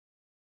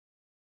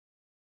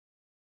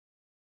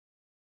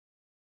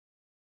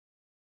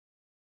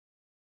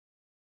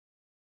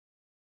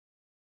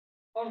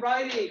All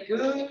righty,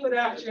 good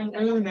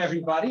afternoon,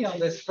 everybody, on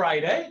this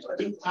Friday.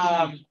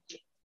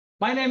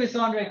 My name is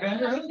Andre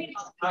Vanderhoek.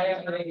 I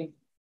am a...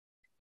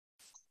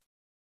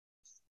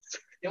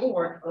 Don't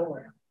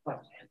worry.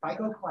 But if I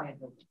go quiet,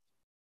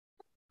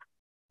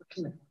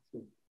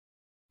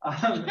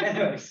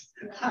 anyways,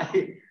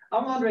 hi,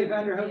 I'm Andre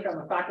Vanderhoek. I'm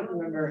a faculty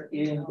member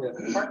in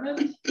the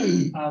department.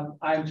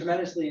 I'm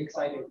tremendously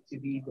excited to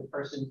be the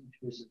person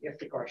introducing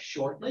Iftekhar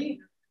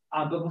shortly.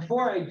 But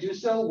before I do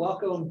so,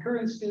 welcome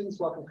current students,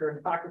 welcome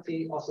current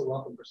faculty, also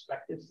welcome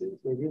prospective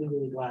students. We're really,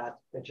 really glad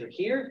that you're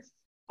here.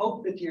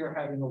 Hope that you're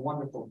having a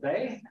wonderful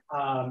day.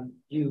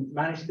 You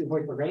managed to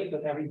avoid the rain,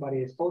 but everybody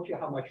has told you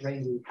how much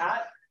rain we've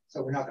had,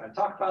 so we're not going to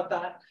talk about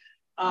that.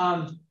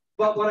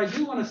 But what I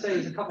do want to say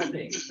is a couple of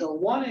things. So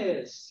one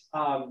is,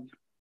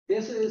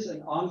 this is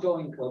an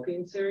ongoing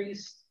colloquium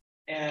series,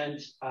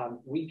 and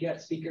we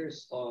get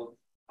speakers of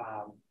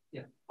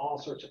all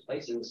sorts of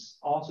places,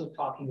 also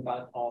talking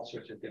about all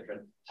sorts of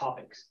different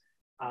topics.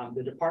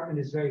 The department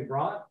is very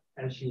broad,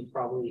 as you've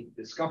probably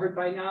discovered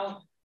by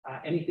now.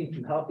 Anything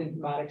from health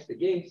informatics to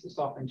games to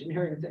software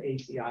engineering to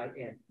ACI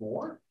and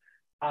more.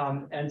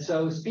 And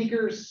so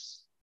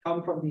speakers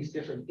come from these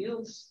different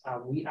fields.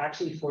 We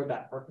actually, for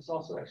that purpose,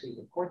 also actually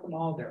record them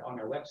all. They're on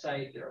our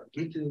website, they're on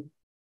YouTube,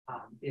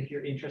 if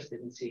you're interested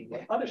in seeing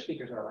what other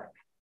speakers are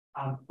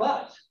like.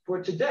 But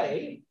for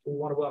today, we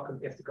want to welcome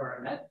Iftekhar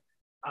Ahmed,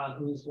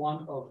 who's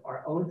one of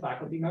our own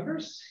faculty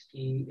members.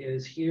 He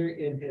is here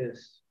in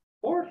his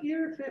 4th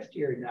year, 5th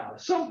year now,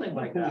 something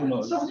like that.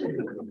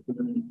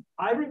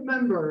 I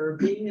remember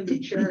being in the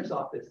chair's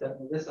office that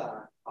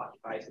Melissa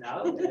occupies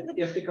now, and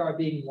Iftekhar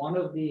being one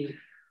of the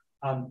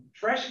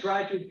fresh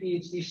graduate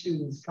PhD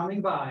students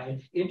coming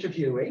by,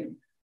 interviewing,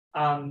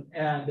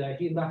 and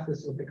he left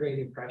us with a great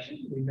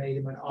impression. We made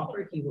him an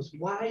offer. He was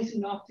wise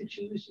enough to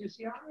choose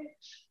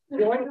UCI.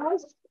 Join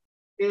us.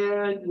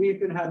 And we've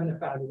been having a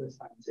fabulous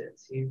time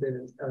since. He's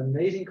been an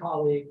amazing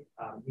colleague.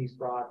 He's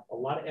brought a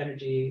lot of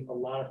energy, a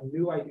lot of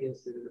new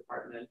ideas to the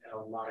department, and a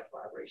lot of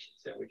collaboration.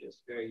 So we're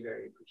just very,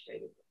 very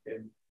appreciative of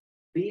him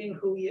being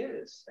who he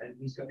is. And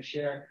he's going to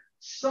share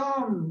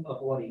some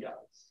of what he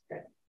does.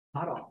 Okay,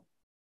 not all.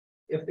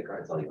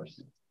 Iftekhar, it's all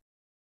yours.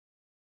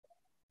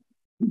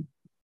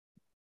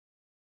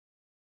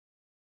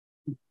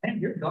 And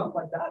you're gone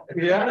like that.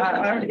 Yeah,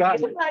 I'm done.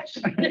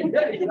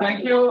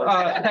 Thank you.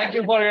 Thank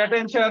you for your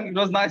attention. It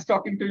was nice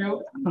talking to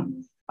you.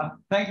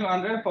 Thank you,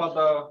 Andre, for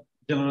the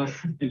generous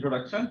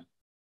introduction.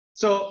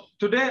 So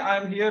today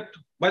I'm here.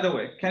 By the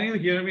way, can you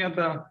hear me at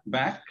the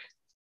back?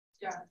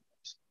 Yeah.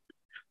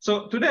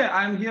 So today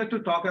I'm here to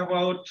talk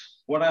about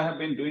what I have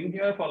been doing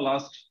here for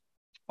last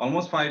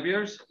almost 5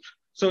 years.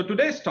 So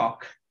today's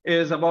talk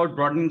is about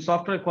broadening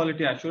software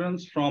quality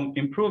assurance from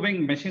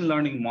improving machine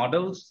learning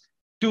models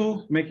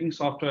to making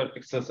software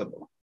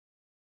accessible.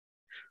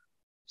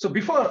 So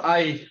before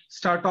I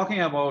start talking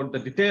about the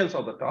details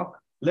of the talk,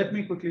 let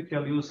me quickly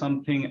tell you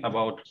something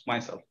about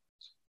myself.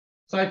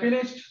 So I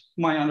finished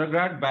my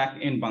undergrad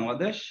back in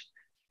Bangladesh,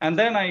 and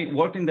then I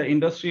worked in the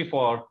industry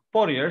for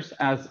 4 years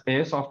as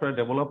a software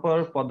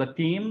developer for the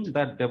team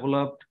that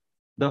developed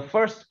the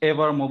first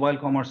ever mobile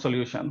commerce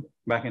solution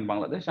back in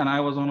Bangladesh. And I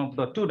was one of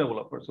the 2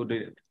 developers who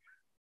did it.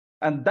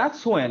 And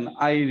that's when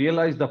I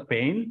realized the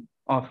pain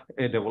of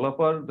a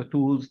developer, the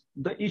tools,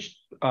 the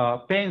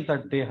pains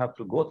that they have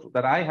to go through,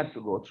 that I had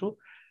to go through.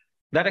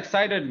 That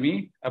excited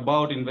me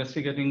about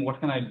investigating what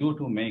can I do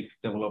to make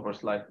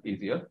developers' life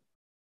easier.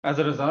 As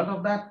a result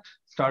of that,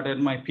 started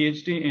my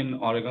PhD in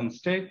Oregon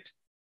State,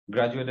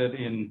 graduated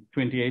in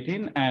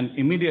 2018, and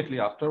immediately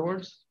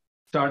afterwards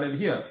started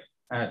here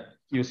at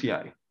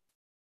UCI.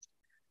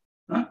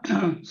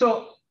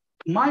 So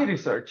my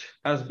research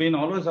has been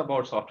always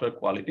about software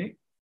quality.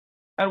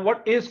 And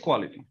what is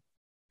quality?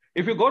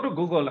 If you go to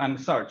Google and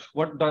search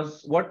what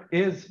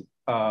is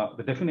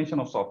the definition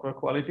of software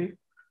quality,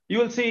 you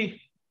will see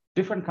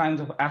different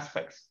kinds of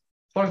aspects.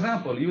 For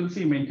example, you will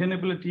see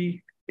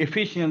maintainability,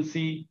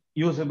 efficiency,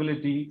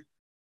 usability,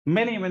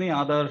 many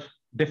other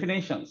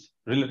definitions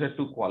related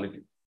to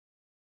quality.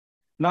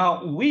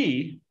 Now,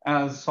 we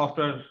as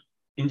software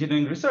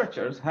engineering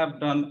researchers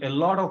have done a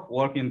lot of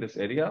work in this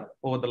area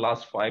over the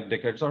last 5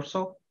 decades or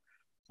so.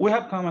 We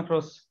have come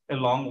across a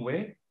long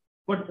way.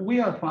 But we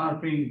are far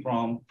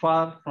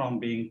from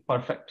being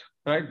perfect,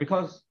 right?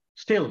 Because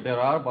still there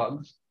are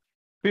bugs.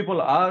 People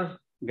are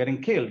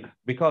getting killed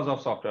because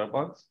of software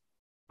bugs.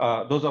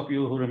 Those of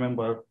you who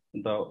remember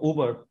the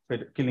Uber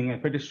killing a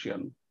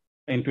pedestrian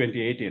in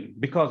 2018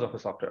 because of a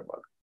software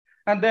bug.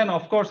 And then,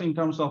 of course, in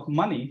terms of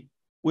money,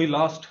 we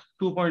lost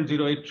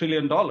 $2.08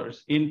 trillion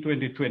in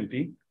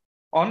 2020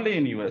 only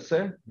in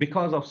USA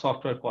because of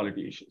software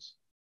quality issues.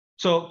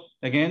 So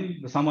again,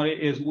 the summary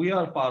is we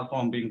are far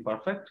from being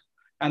perfect.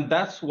 And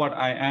that's what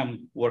I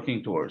am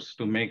working towards,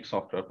 to make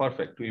software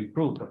perfect, to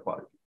improve the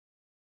quality.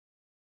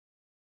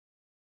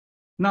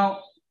 Now,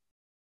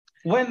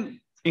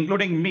 when,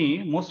 including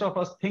me, most of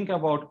us think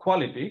about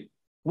quality,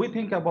 we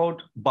think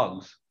about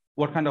bugs,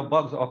 what kind of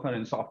bugs occur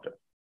in software.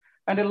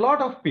 And a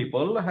lot of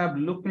people have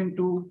looked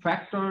into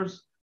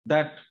factors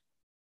that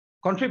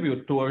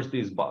contribute towards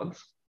these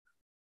bugs,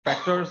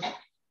 factors,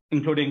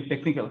 including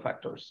technical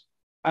factors.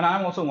 And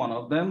I'm also one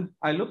of them.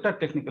 I looked at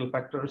technical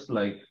factors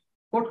like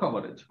code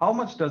coverage. How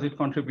much does it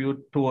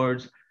contribute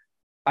towards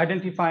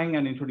identifying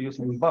and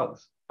introducing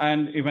bugs,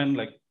 and even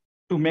like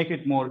to make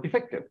it more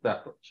effective, the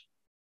approach.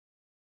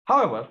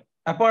 However,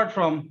 apart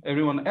from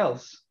everyone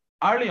else,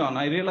 early on,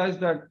 I realized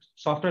that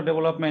software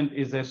development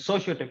is a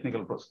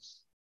socio-technical process,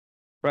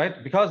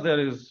 right? Because there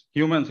is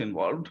humans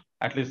involved,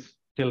 at least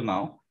till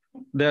now,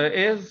 there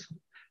is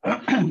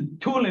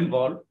tool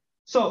involved.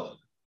 So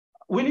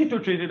we need to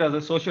treat it as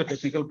a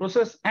socio-technical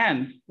process.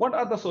 And what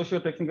are the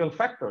socio-technical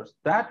factors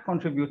that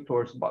contribute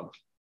towards bugs?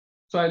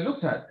 So I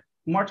looked at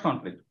merge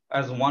conflict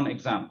as one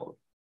example.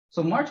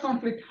 So merge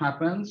conflict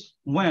happens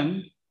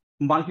when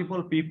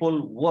multiple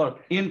people work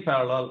in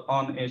parallel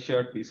on a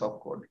shared piece of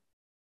code.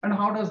 And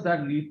how does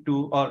that lead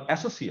to or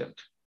associate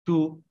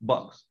to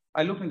bugs?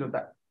 I looked into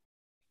that.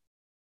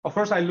 Of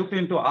course, I looked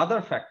into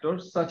other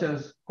factors such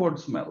as code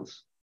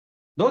smells.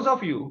 Those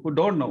of you who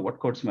don't know what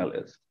code smell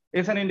is,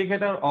 it's an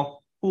indicator of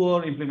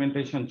poor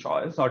implementation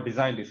choice or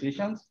design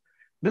decisions.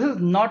 This is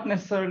not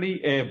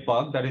necessarily a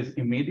bug that is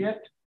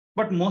immediate,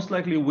 but most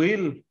likely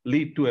will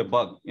lead to a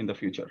bug in the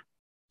future.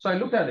 So I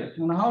looked at it,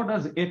 and how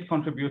does it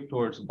contribute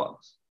towards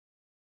bugs?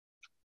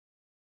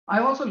 I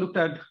also looked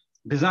at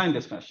design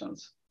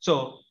discussions.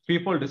 So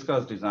people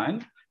discuss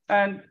design,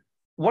 and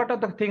what are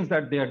the things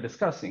that they are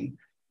discussing?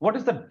 What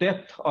is the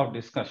depth of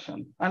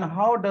discussion? And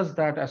how does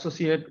that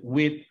associate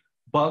with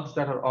bugs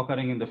that are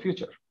occurring in the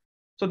future?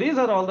 So these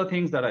are all the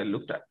things that I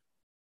looked at.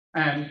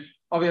 And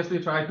obviously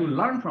try to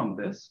learn from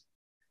this,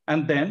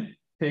 and then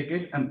take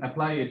it and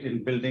apply it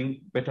in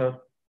building better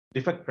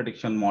defect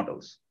prediction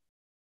models.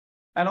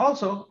 And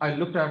also, I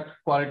looked at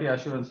quality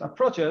assurance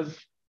approaches,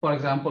 for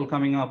example,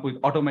 coming up with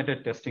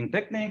automated testing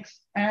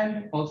techniques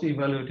and also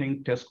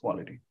evaluating test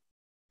quality.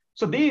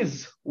 So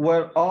these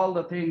were all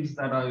the things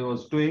that I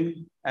was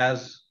doing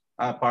as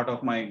a part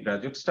of my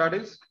graduate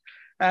studies.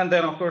 And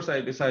then, of course,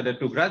 I decided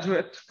to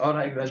graduate, or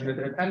I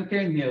graduated and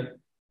came here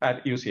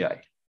at UCI.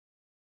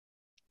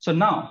 So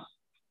now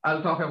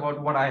I'll talk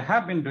about what I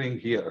have been doing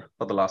here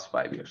for the last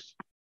 5 years.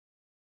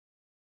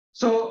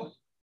 So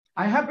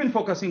I have been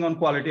focusing on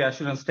quality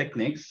assurance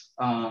techniques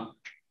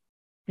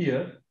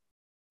here,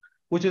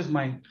 which is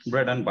my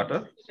bread and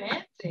butter.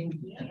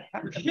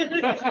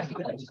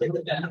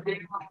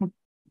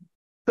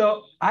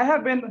 So I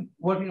have been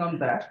working on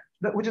that,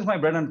 which is my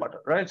bread and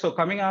butter, right? So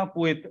coming up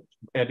with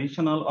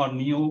additional or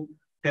new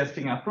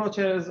testing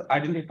approaches,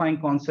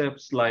 identifying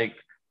concepts like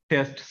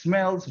test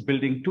smells,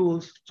 building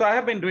tools. So I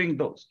have been doing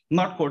those,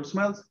 not code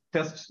smells,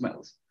 test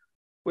smells.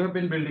 We have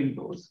been building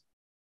those.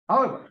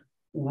 However,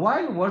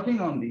 while working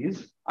on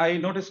these, I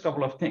noticed a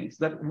couple of things,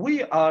 that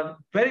we are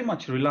very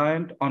much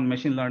reliant on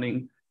machine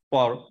learning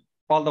for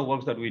all the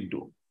works that we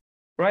do,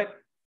 right?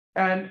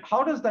 And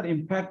how does that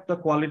impact the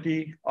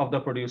quality of the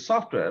produced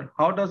software?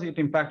 How does it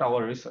impact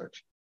our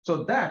research?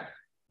 So that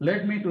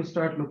led me to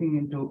start looking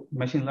into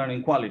machine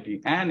learning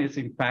quality and its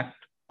impact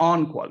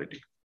on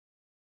quality.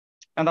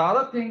 And the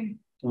other thing,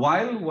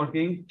 while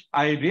working,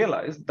 I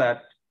realized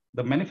that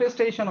the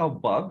manifestation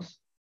of bugs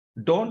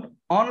don't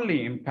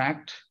only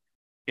impact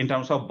in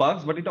terms of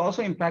bugs, but it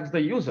also impacts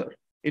the user.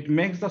 It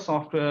makes the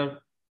software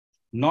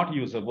not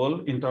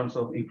usable in terms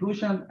of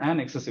inclusion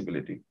and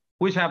accessibility,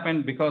 which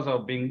happened because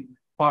of being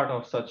part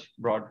of such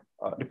broad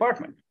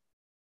department.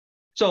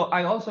 So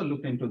I also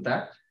looked into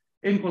that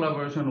in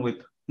collaboration with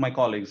my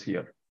colleagues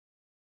here.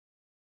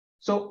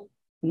 So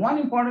one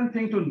important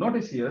thing to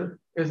notice here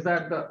is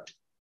that the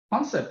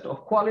concept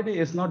of quality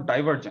is not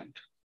divergent,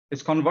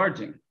 it's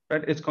converging,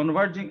 right? It's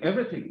converging,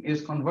 everything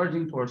is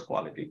converging towards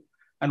quality.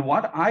 And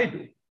what I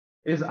do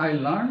is I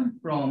learn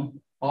from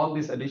all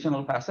these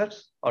additional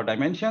facets or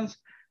dimensions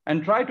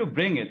and try to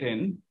bring it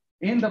in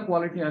the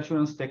quality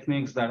assurance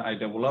techniques that I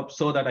develop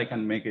so that I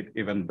can make it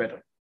even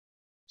better.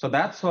 So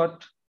that's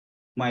what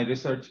my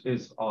research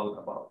is all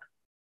about.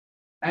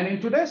 And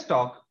in today's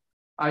talk,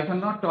 I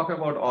cannot talk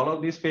about all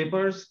of these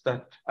papers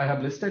that I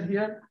have listed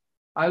here.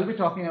 I'll be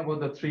talking about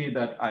the 3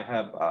 that I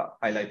have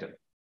highlighted.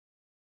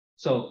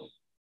 So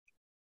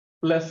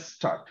let's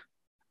start.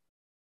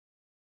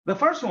 The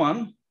first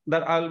one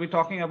that I'll be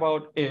talking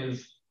about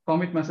is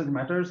commit message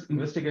matters,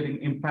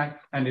 investigating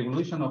impact and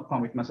evolution of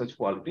commit message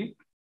quality.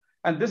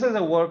 And this is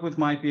a work with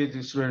my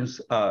PhD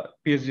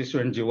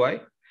student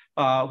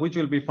GY, which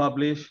will be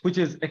published, which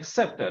is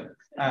accepted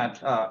at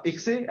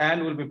ICSE,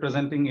 and we'll be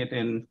presenting it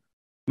in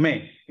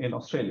May in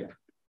Australia.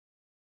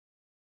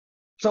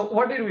 So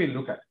what did we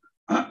look at?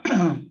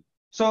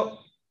 So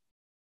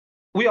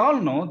we all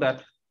know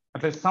that,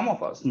 at least some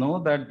of us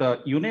know, that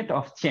the unit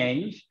of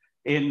change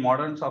in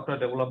modern software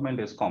development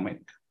is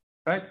commit,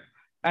 right?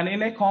 And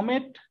in a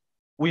commit,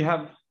 we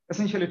have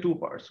essentially 2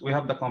 parts. We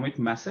have the commit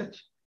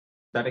message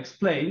that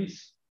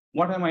explains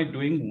what am I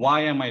doing,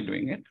 why am I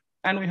doing it?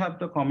 And we have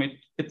the commit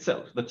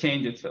itself, the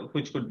change itself,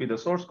 which could be the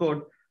source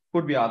code,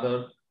 could be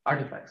other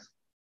artifacts.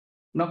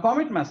 Now,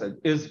 commit message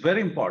is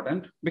very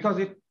important because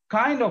it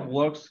kind of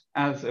works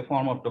as a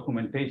form of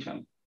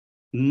documentation.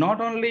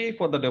 not only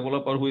for the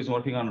developer who is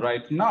working on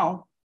right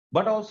now,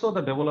 but also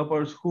the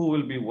developers who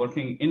will be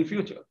working in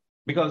future,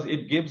 because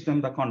it gives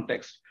them the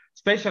context,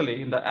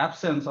 especially in the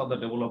absence of the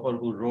developer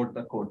who wrote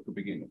the code to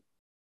begin with.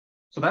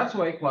 So that's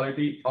why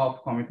quality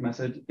of commit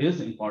message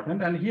is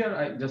important. And here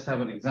I just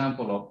have an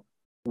example of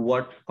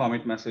what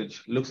commit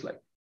message looks like.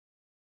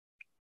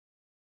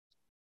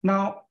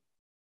 Now,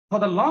 for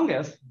the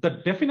longest,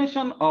 the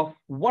definition of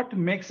what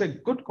makes a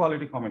good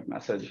quality commit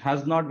message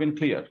has not been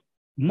clear.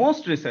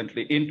 Most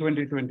recently, in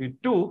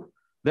 2022,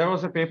 there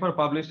was a paper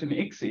published in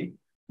ICSI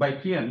by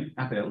Kian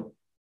et al.,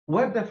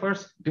 where they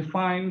first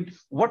defined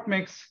what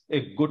makes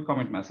a good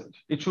commit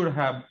message. It should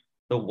have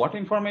the what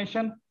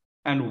information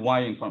and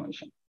why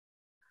information.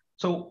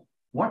 So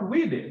what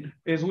we did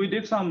is we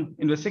did some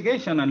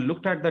investigation and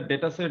looked at the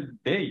dataset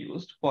they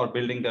used for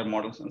building their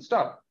models and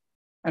stuff.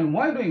 And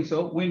while doing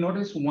so, we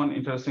noticed one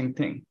interesting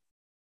thing.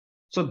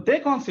 So they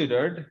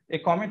considered a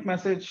commit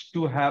message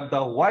to have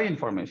the why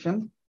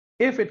information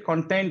if it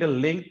contained a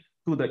link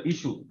to the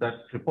issue that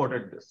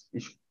reported this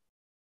issue.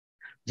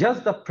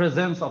 Just the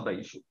presence of the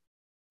issue,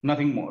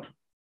 nothing more.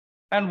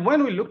 And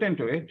when we looked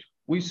into it,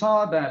 we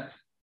saw that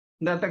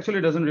that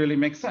actually doesn't really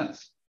make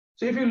sense.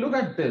 So if you look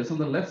at this on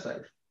the left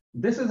side,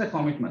 this is a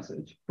commit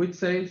message which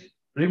says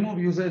remove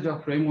usage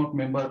of framework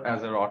member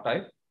as a raw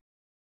type.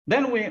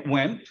 Then we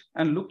went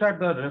and looked at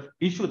the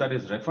issue that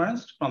is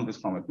referenced from this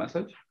commit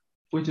message,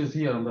 which is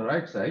here on the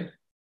right side.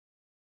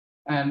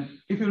 And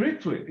if you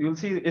read through it, you'll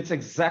see it's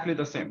exactly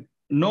the same.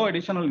 No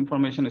additional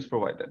information is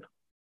provided.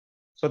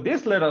 So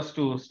this led us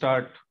to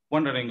start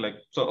wondering, like,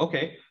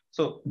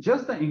 so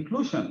just the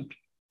inclusion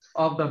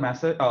of the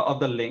message of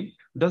the link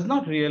does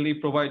not really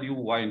provide you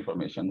why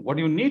information. What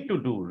you need to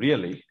do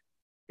really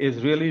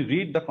is really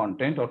read the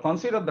content or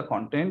consider the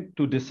content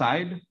to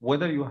decide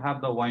whether you have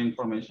the why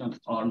information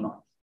or not.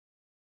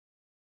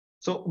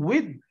 So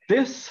with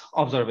this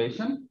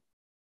observation,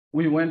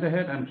 we went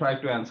ahead and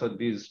tried to answer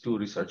these two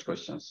research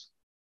questions.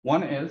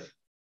 One is,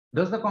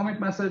 does the commit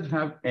message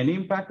have any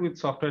impact with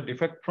software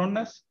defect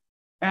proneness?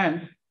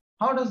 And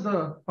how does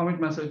the commit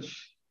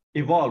message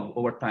evolve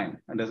over time?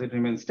 And does it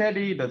remain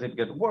steady? Does it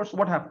get worse?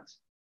 What happens?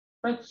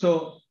 Right.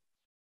 So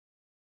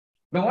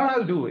now what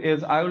I'll do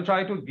is I will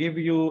try to give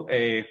you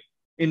a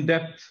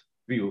in-depth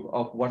view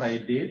of what I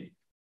did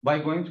by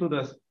going through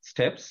the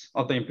steps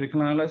of the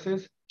empirical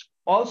analysis.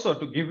 Also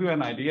to give you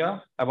an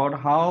idea about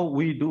how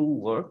we do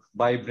work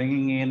by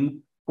bringing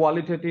in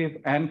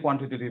qualitative and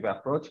quantitative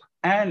approach,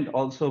 and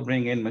also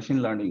bring in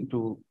machine learning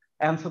to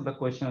answer the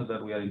questions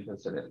that we are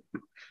interested in.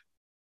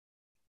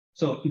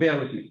 So bear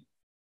with me.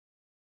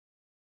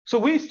 So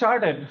we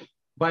started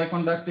by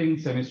conducting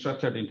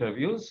semi-structured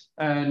interviews,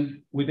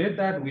 and we did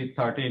that with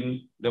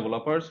 13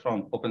 developers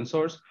from open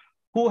source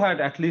who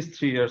had at least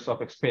 3 years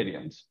of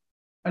experience.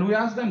 And we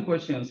asked them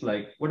questions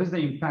like, what is the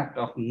impact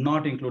of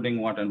not including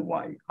what and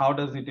why? How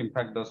does it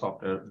impact the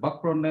software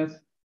bug proneness?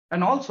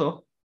 And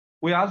also,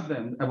 we asked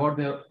them about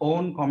their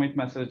own commit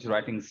message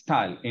writing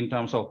style in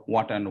terms of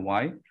what and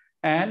why,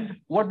 and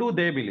what do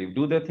they believe?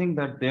 Do they think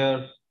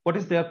that what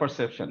is their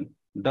perception?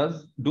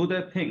 Do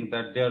they think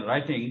that their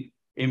writing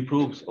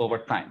improves over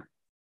time?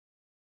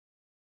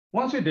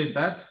 Once we did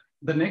that,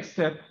 the next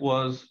step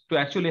was to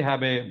actually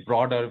have a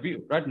broader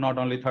view, right? Not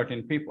only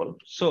 13 people.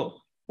 So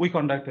we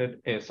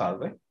conducted a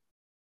survey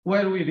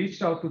where we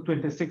reached out to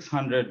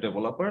 2,600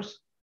 developers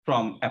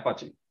from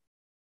Apache.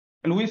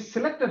 And we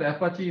selected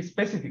Apache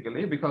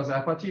specifically because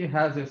Apache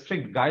has a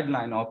strict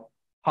guideline of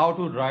how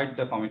to write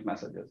the commit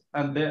messages.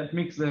 And that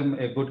makes them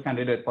a good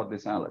candidate for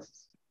this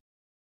analysis.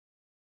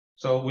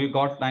 So we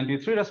got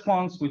 93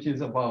 response, which is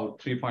about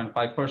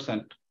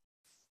 3.5%.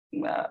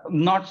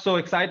 Not so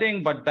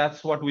exciting, but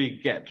that's what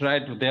we get,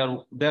 right?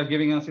 They're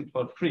giving us it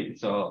for free.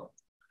 So,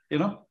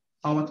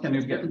 how much can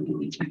you get?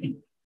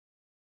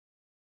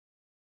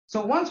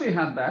 So once we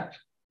had that,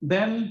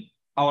 then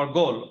our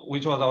goal,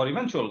 which was our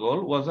eventual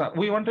goal, was that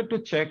we wanted to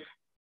check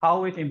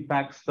how it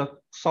impacts the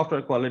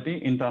software quality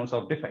in terms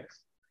of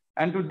defects.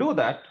 And to do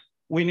that,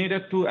 we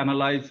needed to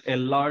analyze a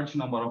large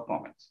number of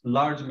comments.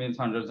 Large means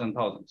hundreds and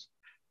thousands.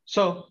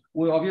 So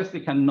we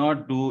obviously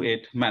cannot do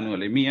it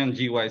manually. Me and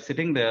GY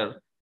sitting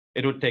there,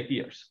 it would take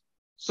years.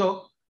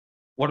 So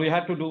what we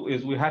had to do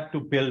is we had to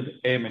build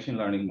a machine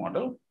learning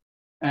model.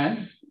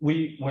 And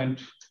we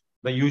went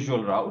the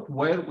usual route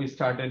where we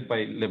started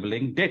by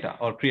labeling data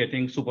or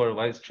creating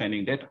supervised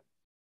training data.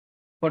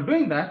 For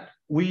doing that,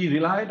 we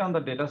relied on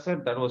the data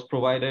set that was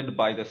provided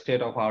by the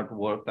state-of-art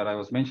work that I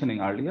was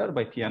mentioning earlier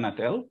by Kian et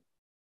al.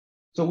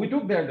 So we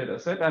took their data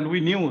set and we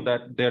knew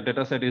that their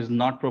data set is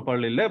not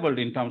properly labeled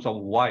in terms of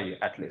why,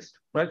 at least,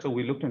 right? So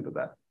we looked into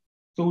that.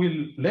 So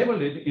we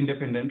labeled it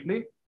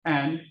independently,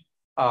 and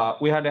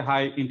we had a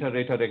high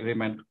inter-rater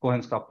agreement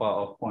Cohen's kappa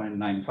of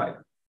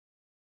 0.95.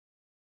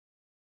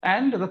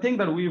 And the thing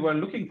that we were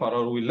looking for,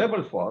 or we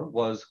labeled for,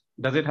 was,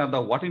 does it have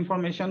the what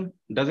information?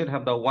 Does it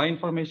have the why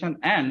information?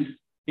 And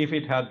if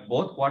it had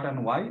both what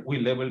and why, we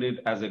labeled it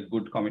as a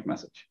good commit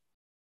message.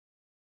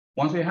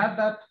 Once we had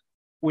that,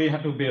 we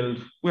had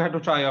to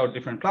try out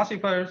different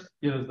classifiers.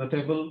 Here is the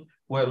table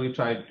where we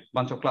tried a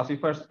bunch of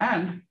classifiers,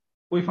 and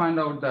we find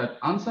out that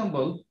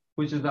Ensemble,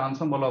 which is the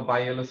ensemble of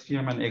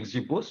BiLSTM and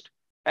XGBoost,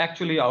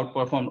 actually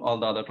outperformed all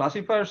the other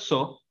classifiers.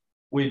 So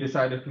we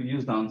decided to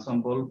use the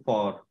Ensemble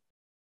for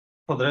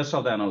the rest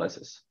of the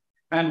analysis.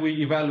 And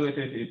we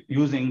evaluated it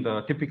using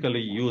the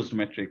typically used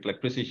metric like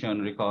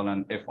precision, recall,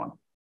 and F1.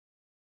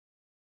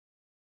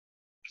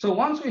 So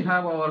once we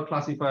have our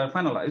classifier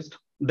finalized,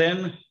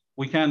 then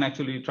we can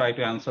actually try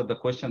to answer the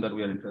question that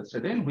we are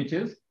interested in, which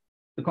is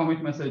the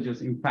commit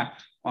message's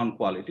impact on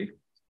quality.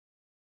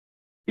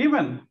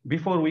 Even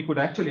before we could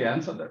actually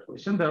answer that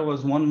question, there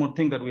was one more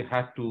thing that we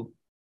had to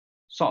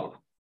solve,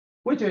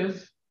 which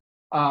is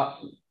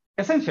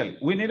essentially,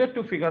 we needed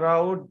to figure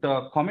out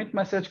the commit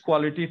message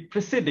quality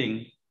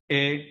preceding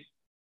a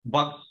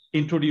bug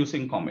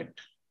introducing commit.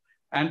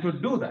 And to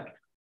do that,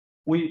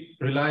 we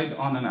relied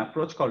on an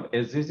approach called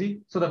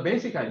SZZ. So the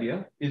basic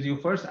idea is you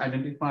first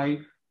identify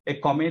a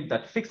commit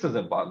that fixes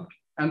a bug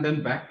and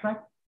then backtrack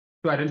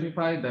to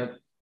identify that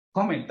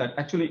commit that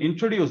actually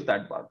introduced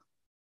that bug.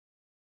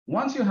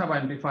 Once you have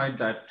identified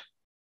that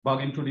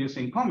bug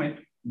introducing commit,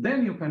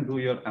 then you can do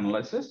your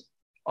analysis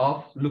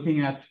of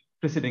looking at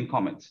preceding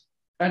commits.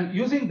 And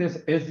using this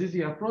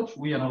SZZ approach,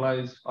 we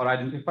analyzed or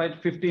identified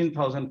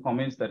 15,000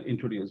 commits that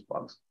introduce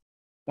bugs.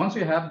 Once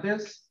we have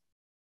this,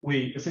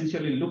 we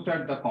essentially looked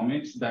at the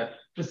commits that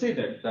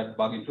preceded that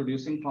bug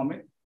introducing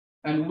commit,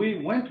 and we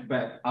went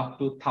back up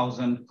to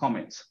 1,000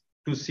 commits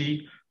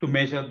to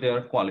measure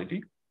their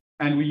quality.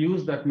 And we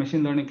used that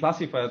machine learning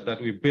classifier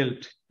that we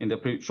built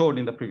showed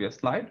in the previous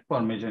slide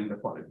for measuring the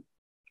quality.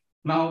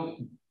 Now,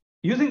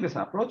 using this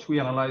approach, we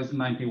analyzed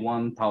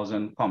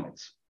 91,000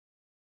 commits.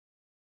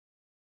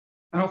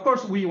 And of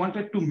course, we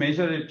wanted to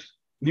measure it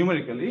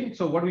numerically.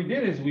 So what we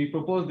did is we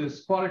proposed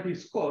this quality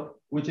score,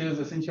 which is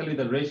essentially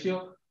the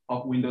ratio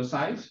of window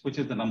size, which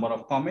is the number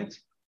of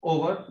commits,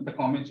 over the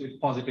commits with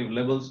positive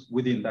levels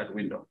within that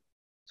window.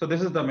 So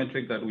this is the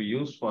metric that we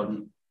use for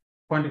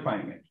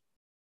quantifying it.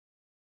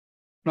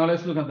 Now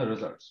let's look at the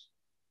results.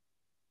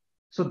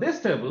 So this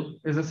table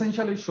is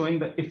essentially showing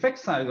the effect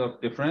size of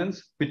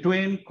difference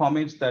between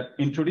commits that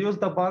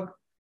introduced the bug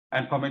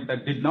and commit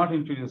that did not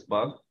introduce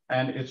bug.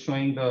 And it's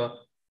showing the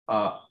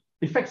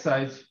effect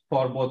size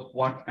for both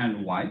what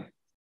and why.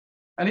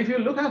 And if you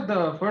look at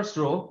the first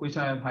row, which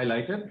I have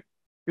highlighted,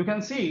 you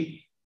can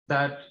see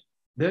that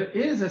there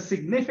is a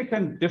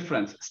significant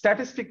difference,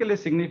 statistically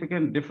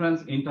significant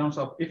difference in terms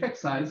of effect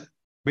size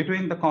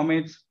between the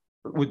commits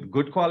with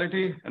good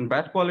quality and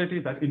bad quality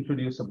that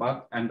introduce a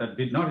bug and that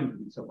did not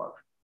introduce a bug.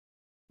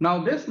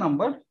 Now this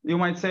number, you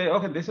might say,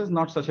 okay, this is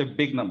not such a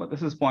big number.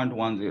 This is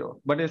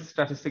 0.10, but it's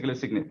statistically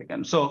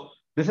significant. So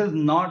this is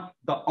not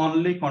the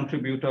only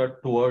contributor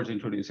towards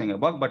introducing a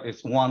bug, but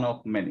it's one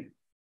of many.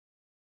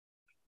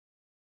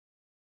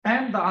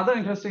 And the other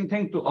interesting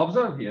thing to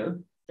observe here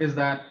is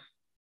that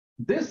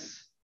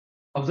this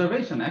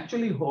observation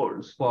actually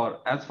holds for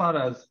as far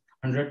as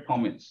 100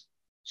 commits.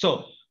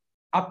 So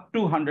up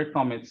to 100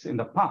 commits in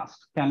the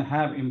past can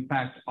have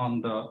impact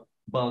on the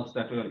bugs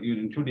that you're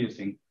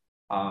introducing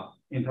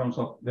in terms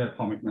of their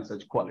commit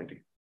message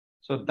quality.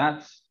 So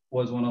that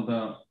was one of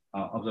the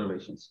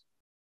observations.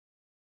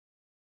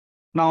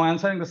 Now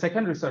answering the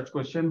second research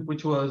question,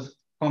 which was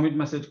commit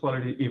message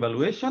quality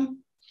evaluation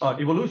or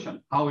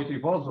evolution, how it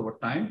evolves over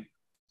time.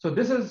 So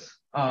this is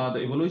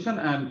the evolution.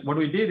 And what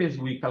we did is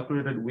we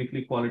calculated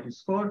weekly quality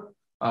score,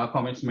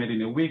 commits made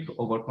in a week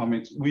over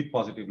commits with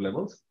positive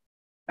levels.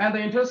 And the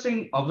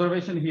interesting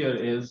observation here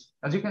is,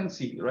 as you can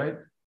see, right,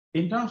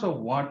 in terms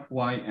of what,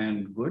 why,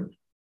 and good,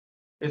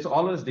 it's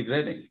always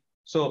degrading.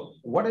 So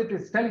what it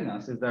is telling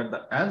us is that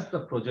as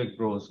the project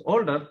grows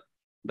older,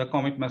 the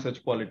commit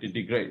message quality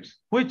degrades,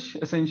 which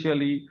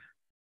essentially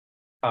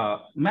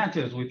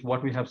matches with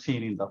what we have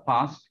seen in the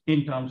past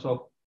in terms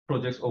of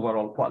project's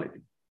overall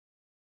quality.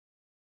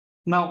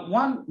 Now,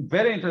 one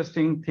very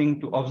interesting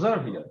thing to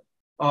observe here,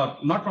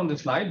 not from the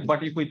slide,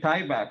 but if we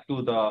tie back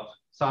to the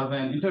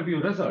survey and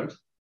interview results,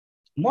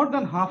 more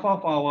than half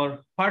of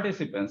our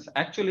participants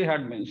actually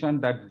had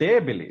mentioned that they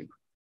believe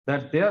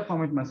that their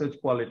commit message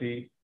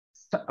quality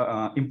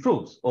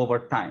improves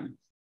over time.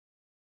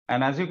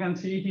 And as you can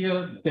see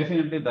here,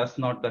 definitely that's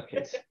not the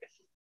case.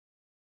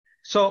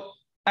 So,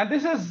 and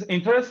this is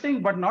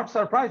interesting, but not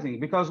surprising,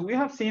 because we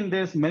have seen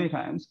this many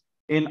times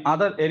in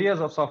other areas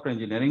of software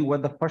engineering where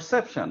the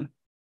perception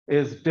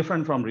is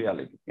different from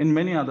reality. In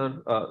many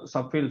other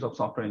subfields of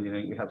software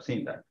engineering, we have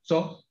seen that.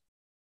 So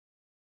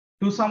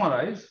to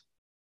summarize,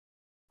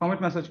 commit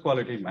message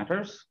quality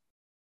matters.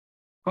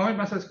 Commit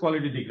message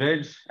quality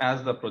degrades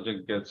as the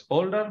project gets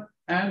older.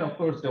 And of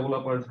course,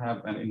 developers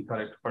have an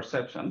incorrect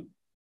perception.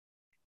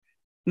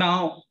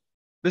 Now,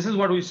 this is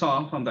what we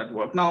saw from that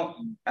work. Now,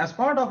 as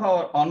part of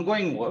our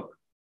ongoing work,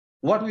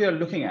 what we are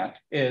looking at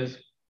is,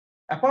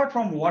 apart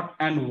from what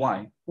and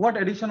why, what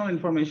additional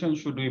information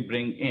should we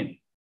bring in?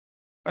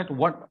 Right?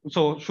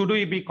 So should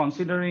we be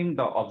considering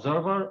the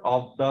observer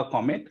of the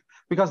commit?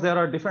 Because there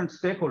are different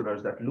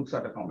stakeholders that looks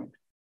at a commit.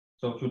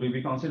 So should we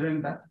be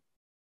considering that?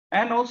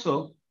 And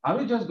also, are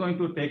we just going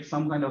to take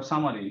some kind of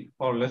summary,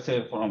 or let's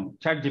say from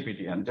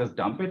ChatGPT, and just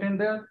dump it in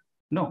there?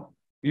 No,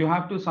 You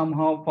have to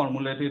somehow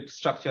formulate it,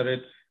 structure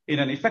it in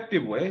an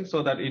effective way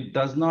so that it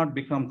does not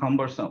become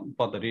cumbersome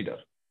for the reader.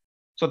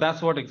 So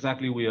that's what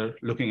exactly we are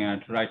looking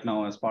at right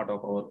now as part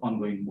of our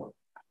ongoing work.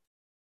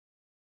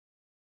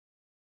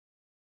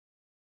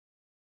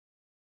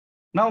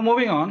 Now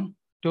moving on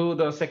to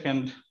the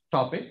second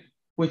topic,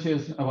 which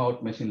is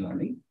about machine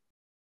learning.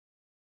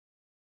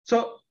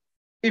 So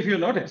if you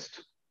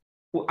noticed,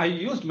 I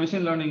used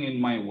machine learning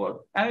in my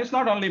work, and it's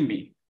not only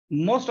me.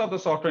 Most of the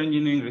software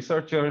engineering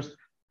researchers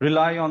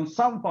rely on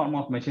some form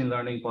of machine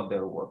learning for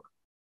their work.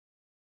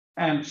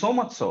 And so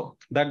much so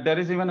that there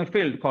is even a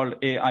field called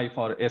AI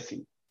for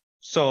SE.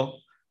 So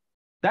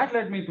that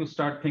led me to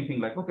start thinking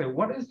like, okay,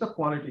 what is the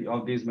quality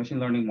of these machine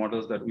learning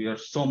models that we are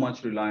so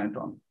much reliant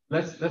on?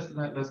 Let's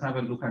have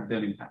a look at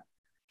their impact.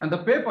 And the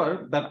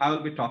paper that I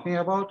will be talking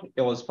about,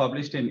 it was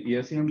published in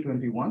ESEM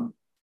 21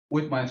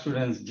 with my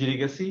students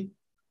Jirigasi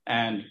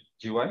and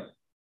GY.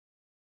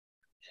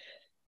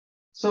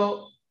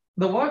 So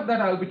the work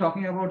that I'll be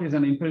talking about is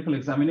an empirical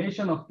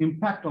examination of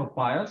impact of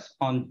bias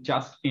on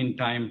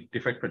just-in-time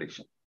defect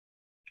prediction.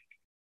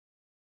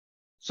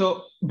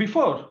 So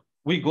before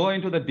we go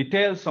into the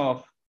details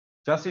of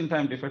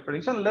just-in-time defect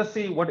prediction, let's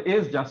see what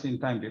is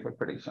just-in-time defect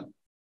prediction.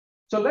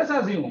 So let's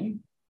assume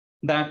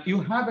that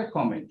you have a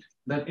commit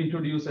that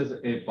introduces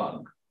a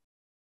bug.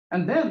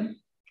 And then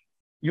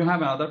you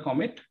have another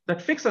commit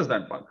that fixes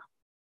that bug.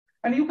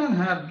 And you can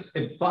have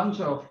a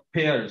bunch of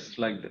pairs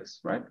like this,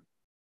 right?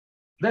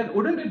 Then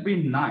wouldn't it be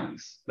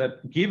nice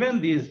that given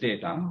these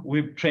data,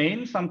 we've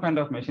trained some kind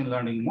of machine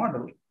learning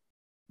model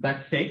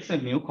that takes a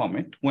new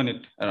commit when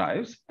it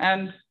arrives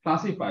and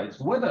classifies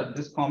whether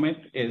this commit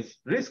is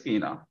risky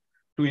enough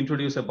to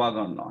introduce a bug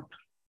or not.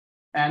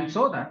 And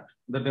so that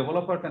the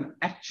developer can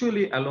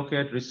actually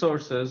allocate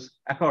resources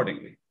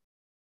accordingly.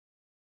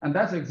 And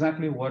that's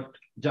exactly what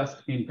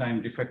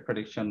just-in-time defect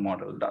prediction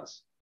model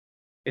does.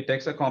 It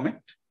takes a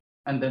commit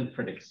and then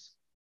predicts.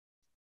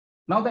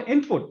 Now the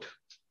input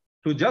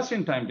to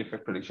just-in-time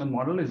defect prediction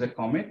model is a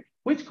commit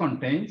which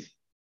contains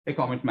a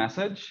commit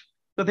message,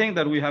 the thing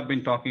that we have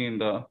been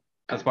talking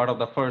as part of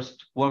the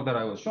first work that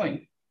I was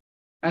showing.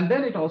 And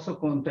then it also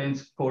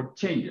contains code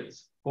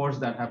changes, codes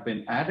that have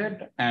been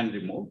added and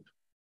removed.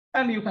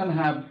 And you can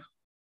have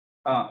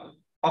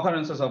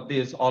occurrences of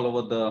these all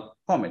over the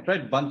commit,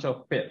 right? Bunch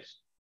of pairs.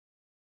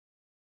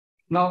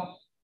 Now,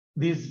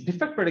 these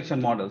defect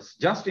prediction models,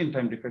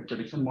 just-in-time defect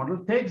prediction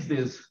model takes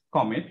this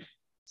commit,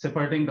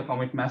 separating the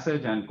commit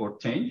message and code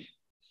change,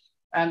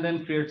 and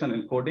then creates an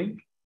encoding.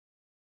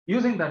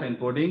 Using that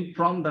encoding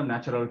from the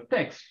natural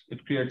text,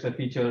 it creates a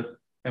feature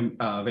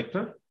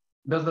vector,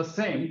 does the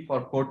same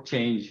for code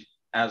change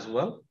as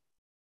well,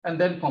 and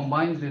then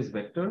combines these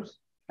vectors,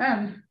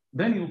 and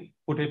then you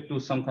put it to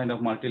some kind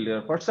of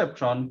multi-layer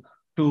perceptron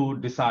to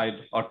decide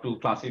or to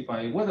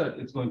classify whether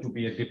it's going to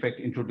be a defect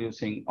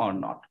introducing or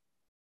not.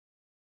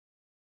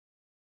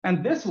 And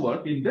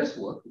in this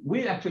work,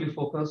 we actually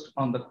focused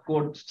on the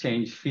code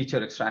change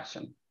feature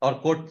extraction or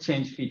code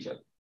change feature.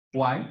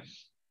 Why?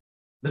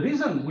 The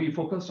reason we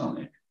focused on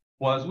it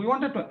was we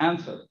wanted to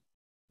answer,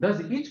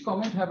 does each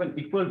comment have an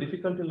equal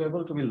difficulty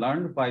level to be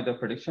learned by the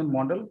prediction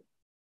model?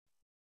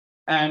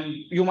 And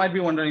you might be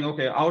wondering,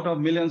 okay, out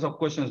of millions of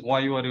questions, why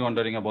are you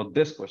wondering about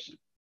this question?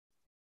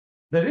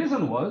 The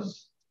reason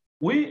was,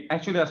 we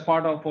actually, as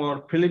part of our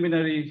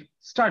preliminary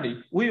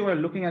study, we were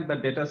looking at the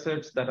data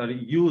sets that are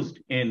used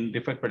in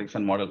defect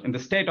prediction model, in the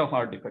state of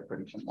our defect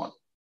prediction model.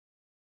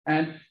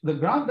 And the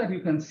graph that you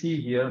can see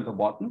here at the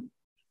bottom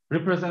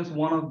represents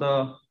one of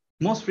the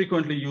most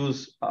frequently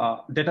used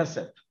data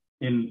set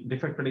in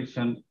defect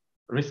prediction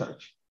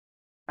research.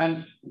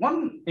 And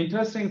one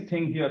interesting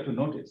thing here to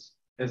notice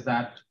is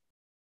that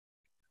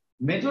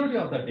majority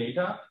of the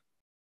data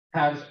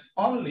has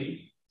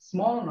only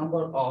small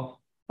number of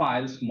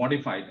files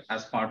modified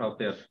as part of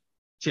their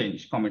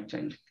change, commit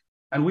change.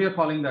 And we are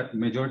calling that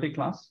majority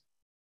class.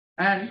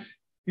 And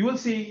you will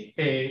see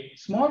a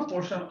small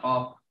portion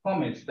of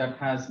commits that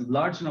has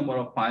large number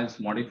of files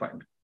modified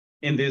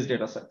in these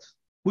data sets,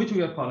 which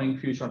we are calling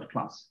few shot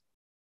class.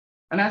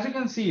 And as you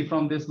can see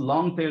from this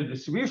long tail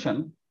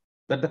distribution,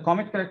 that the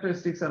commit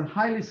characteristics are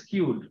highly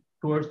skewed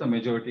towards the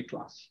majority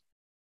class.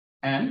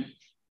 And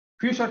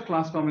few shot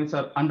class commits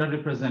are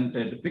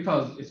underrepresented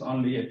because it's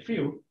only a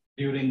few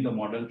during the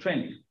model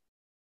training.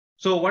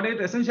 So what it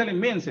essentially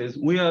means is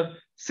we are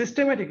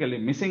systematically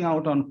missing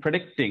out on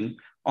predicting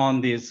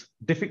on these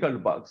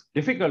difficult bugs.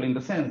 Difficult in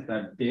the sense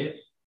that they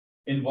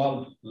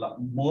involve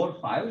more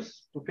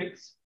files to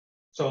fix.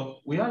 So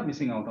we are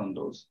missing out on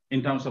those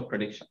in terms of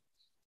prediction.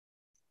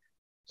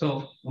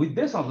 So with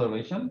this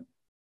observation,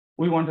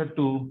 we wanted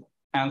to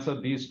answer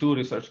these two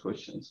research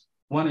questions.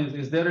 One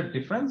is there a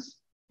difference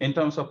in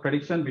terms of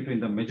prediction between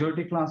the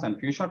majority class and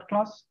few shot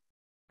class?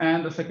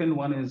 And the second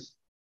one is,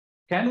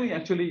 can we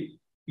actually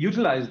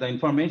utilize the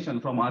information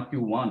from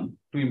RQ1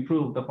 to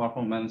improve the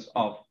performance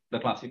of the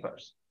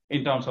classifiers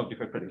in terms of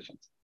defect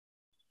predictions?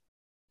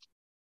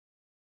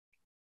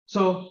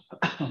 So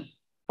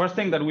first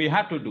thing that we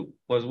had to do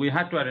was we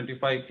had to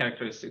identify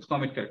characteristics,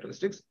 commit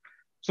characteristics.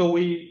 So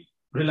we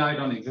relied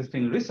on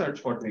existing research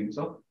for doing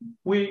so.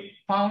 We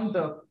found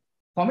the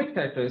commit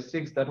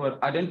characteristics that were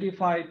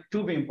identified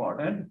to be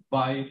important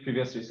by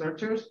previous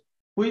researchers,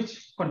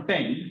 which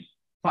contained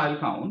file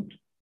count,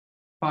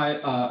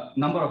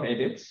 number of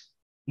edits,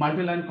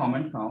 multi-line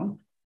comment count,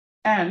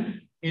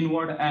 and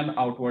inward and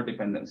outward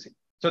dependency.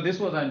 So this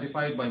was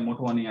identified by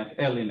Motwani et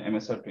al. In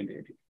MSR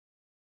 2018.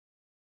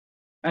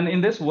 And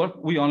in this work,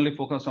 we only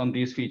focus on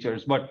these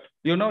features, but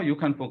you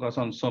can focus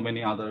on so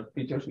many other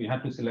features. We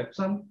had to select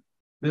some.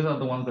 These are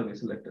the ones that we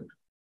selected.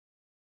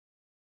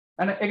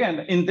 And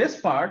again, in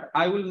this part,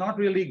 I will not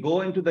really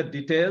go into the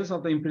details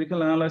of the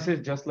empirical analysis,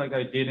 just like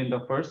I did in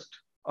the first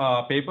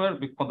paper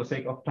for the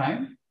sake of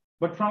time.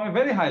 But from a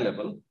very high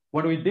level,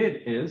 what we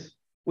did is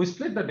we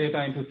split the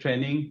data into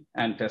training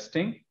and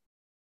testing.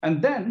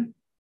 And then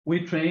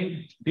we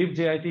trained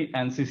DeepJIT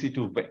and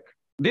CC2-BEC.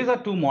 These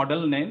are two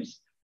model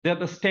names. They're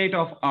the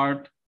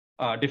state-of-art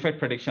defect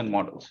prediction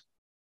models.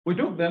 We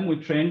took them, we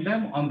trained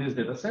them on this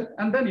data set,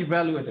 and then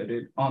evaluated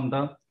it on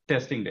the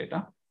testing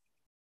data.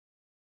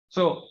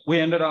 So we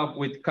ended up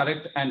with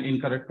correct and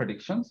incorrect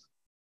predictions.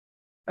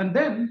 And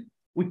then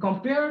we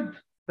compared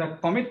the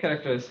commit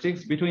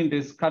characteristics between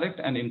these correct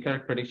and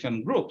incorrect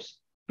prediction groups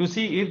to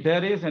see if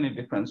there is any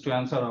difference to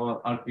answer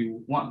our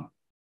RQ1.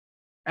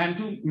 And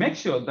to make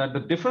sure that the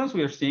difference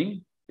we are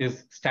seeing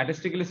is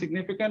statistically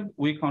significant,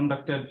 we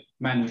conducted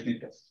man-Whitney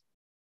tests.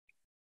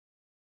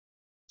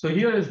 So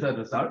here is the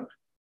result.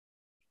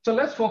 So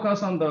let's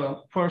focus on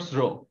the first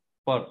row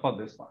for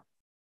this one.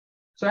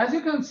 So as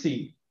you can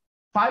see,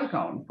 file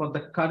count for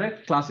the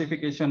correct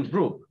classification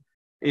group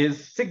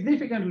is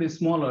significantly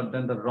smaller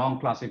than the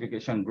wrong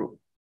classification group,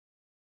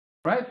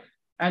 right?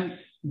 And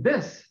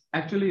this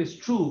actually is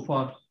true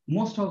for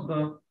most of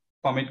the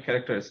commit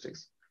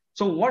characteristics.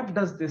 So what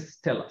does this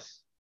tell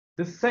us?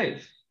 This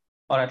says,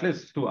 or at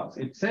least to us,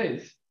 it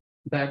says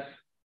that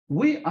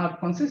we are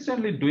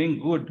consistently doing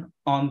good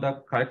on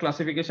the correct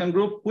classification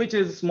group, which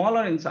is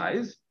smaller in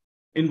size,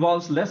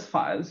 involves less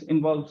files,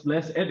 involves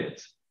less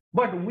edits.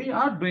 But we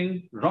are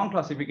doing wrong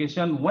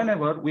classification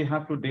whenever we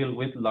have to deal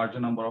with larger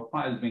number of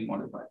files being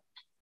modified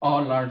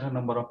or larger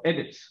number of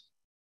edits.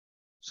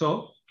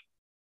 So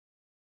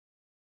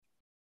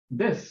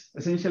this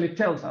essentially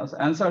tells us,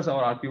 answers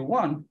our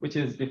RQ1, which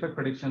is defect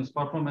predictions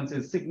performance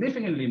is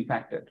significantly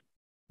impacted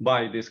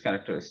by these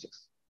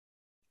characteristics.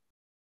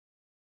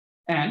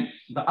 And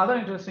the other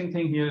interesting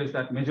thing here is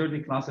that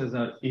majority classes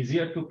are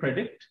easier to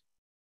predict,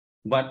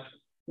 but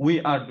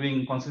we are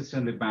doing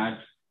consistently bad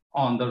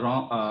on the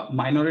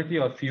minority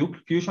or few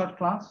shot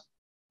class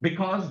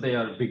because they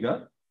are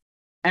bigger.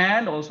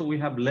 And also we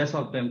have less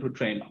of them to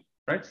train on,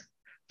 right?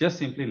 Just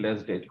simply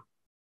less data.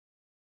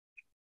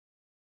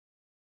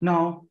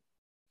 Now,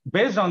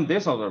 based on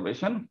this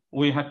observation,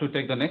 we had to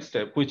take the next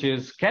step, which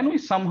is, can we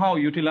somehow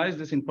utilize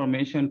this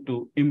information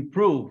to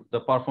improve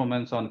the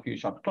performance on few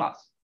shot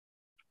class?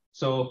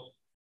 So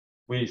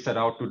we set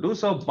out to do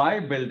so by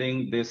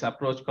building this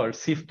approach called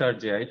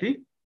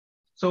SIFTR-JIT.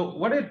 So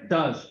what it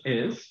does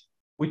is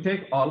we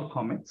take all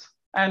commits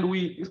and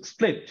we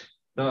split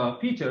the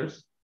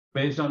features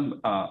based on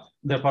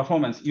their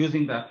performance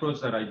using the approach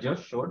that I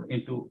just showed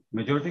into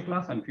majority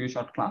class and few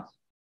shot class.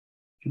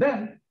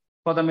 Then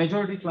for the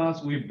majority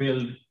class, we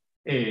build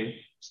a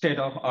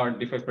state-of-art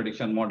defect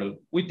prediction model.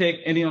 We take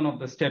any one of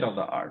the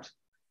state-of-the-art.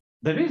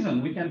 The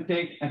reason we can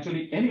take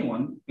actually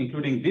anyone,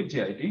 including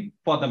DeepJIT,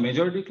 for the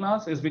majority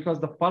class is because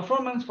the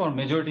performance for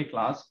majority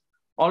class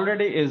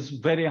already is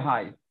very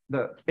high.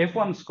 The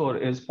F1 score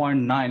is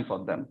 0.9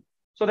 for them.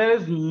 So there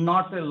is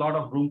not a lot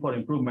of room for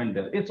improvement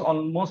there. It's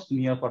almost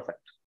near perfect.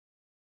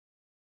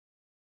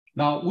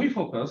 Now we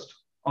focused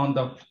on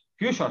the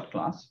few shot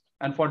class,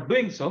 and for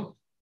doing so,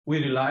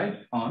 we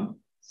relied on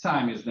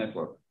Siamese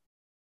network.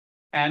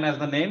 And as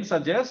the name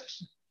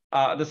suggests,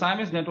 the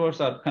Siamese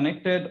networks are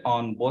connected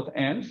on both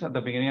ends at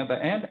the beginning of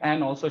the end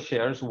and also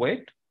shares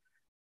weight.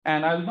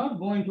 And I will not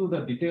go into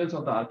the details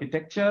of the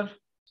architecture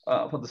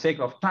for the sake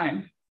of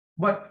time,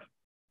 but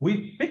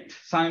we picked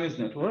Siamese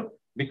network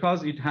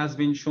because it has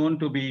been shown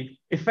to be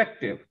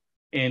effective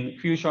in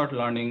few shot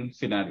learning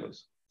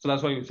scenarios. So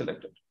that's why we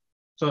selected.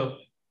 So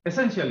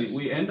essentially,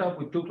 we end up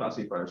with two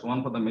classifiers,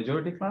 one for the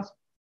majority class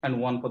and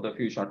one for the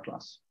few shot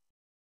class.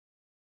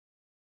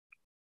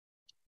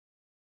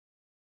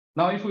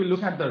 Now, if we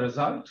look at the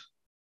result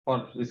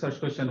for research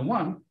question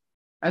 1,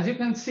 as you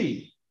can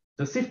see,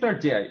 the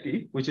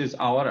SIFTR-JIT, which is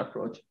our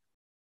approach,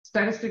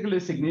 statistically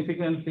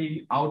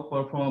significantly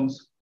outperforms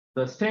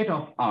the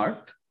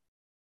state-of-art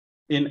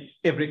in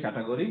every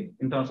category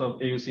in terms of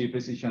AUC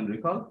precision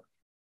recall.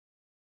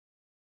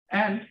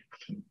 And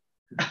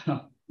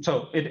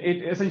so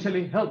it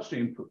essentially helps to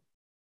improve.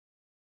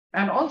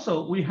 And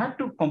also, we had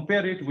to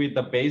compare it with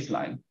the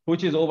baseline,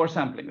 which is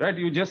oversampling, right?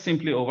 You just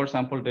simply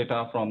oversample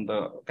data from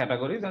the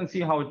categories and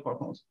see how it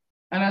performs.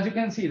 And as you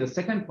can see, the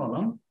second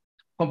column,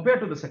 compared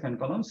to the second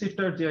column,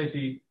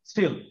 SIFTR-JIT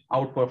still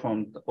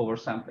outperformed the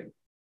oversampling.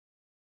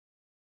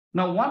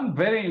 Now, one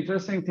very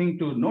interesting thing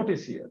to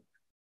notice here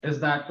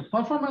is that the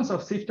performance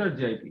of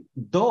SIFTR-JIT,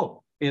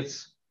 though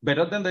it's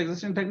better than the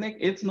existing technique,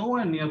 it's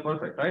nowhere near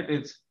perfect, right?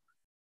 It's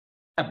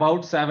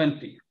about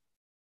 70.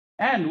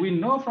 And we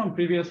know from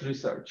previous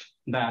research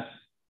that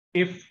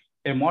if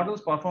a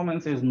model's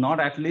performance is not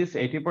at least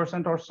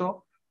 80% or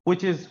so,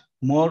 which is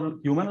more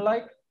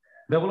human-like,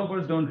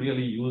 developers don't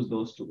really use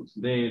those tools.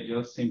 They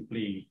just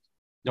simply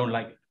don't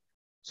like it.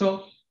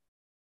 So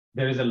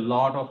there is a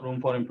lot of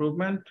room for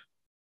improvement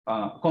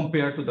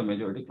compared to the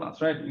majority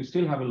class, right? We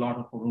still have a lot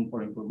of room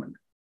for improvement.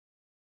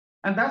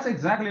 And that's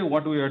exactly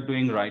what we are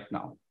doing right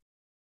now.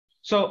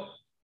 So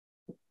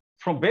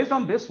based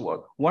on this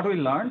work, what we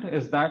learned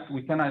is that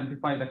we can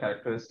identify the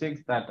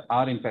characteristics that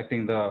are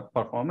impacting the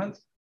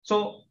performance.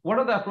 So what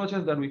are the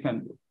approaches that we can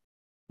do?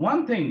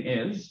 One thing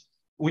is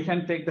we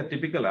can take the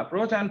typical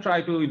approach and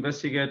try to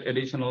investigate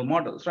additional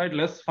models, right?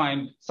 Let's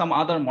find some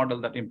other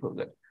model that improves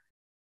it.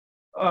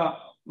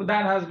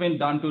 That has been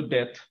done to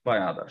death by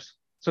others.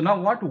 So now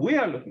what we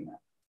are looking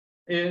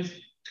at is,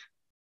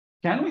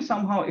 can we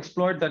somehow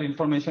exploit that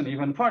information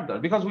even further?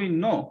 Because we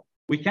know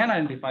we can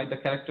identify the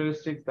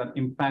characteristics that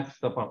impacts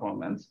the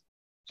performance.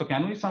 So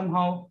can we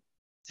somehow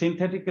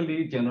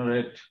synthetically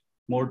generate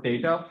more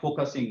data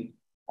focusing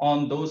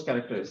on those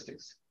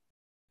characteristics?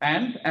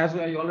 And as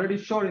I already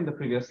showed in the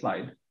previous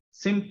slide,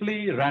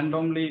 simply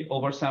randomly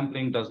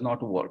oversampling does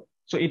not work.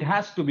 So it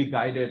has to be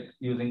guided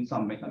using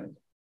some mechanism.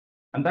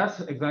 And that's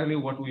exactly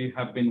what we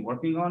have been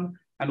working on.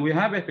 And we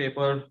have a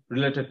paper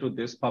related to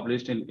this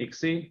published in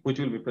ICSI, which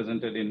will be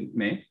presented in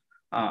May.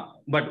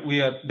 But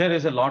there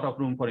is a lot of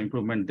room for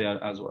improvement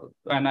there as well.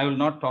 And I will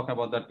not talk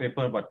about that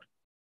paper, but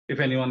if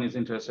anyone is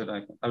interested,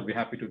 I'll be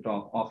happy to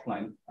talk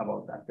offline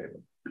about that paper.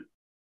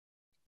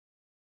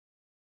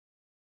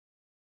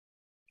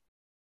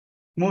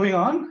 Moving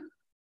on,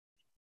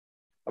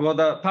 about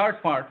the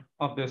third part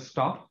of this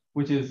talk,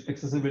 which is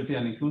accessibility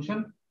and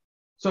inclusion.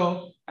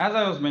 So as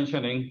I was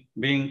mentioning,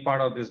 being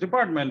part of this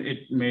department, it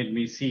made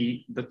me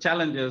see the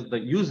challenges the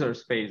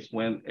users face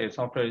when a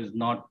software is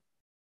not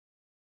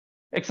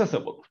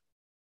accessible.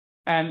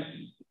 And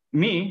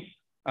me,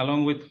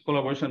 along with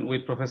collaboration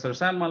with Professor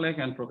Sam Malek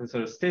and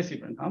Professor Stacy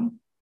Brenham,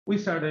 we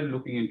started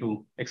looking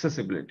into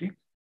accessibility.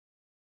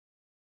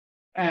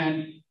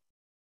 And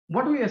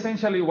what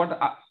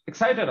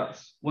excited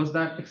us was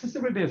that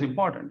accessibility is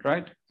important,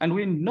 right? And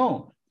we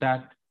know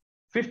that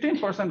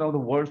 15% of the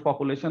world's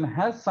population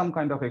has some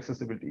kind of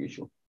accessibility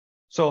issue.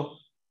 So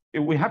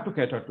we have to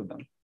cater to them.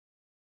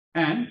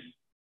 And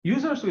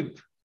users with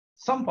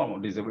some form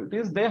of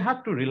disabilities, they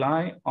have to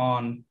rely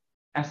on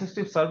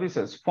assistive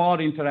services for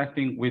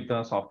interacting with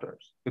the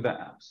softwares, with the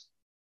apps.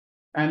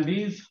 And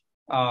these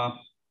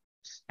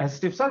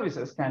assistive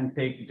services can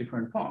take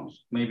different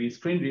forms, maybe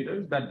screen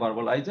readers that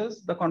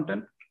verbalizes the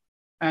content,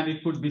 and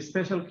it could be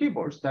special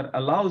keyboards that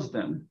allows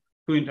them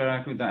to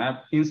interact with the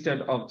app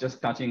instead of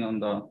just touching on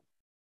the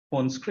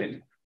phone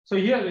screen. So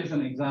here is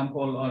an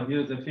example, or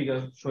here's a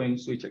figure showing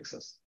switch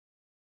access.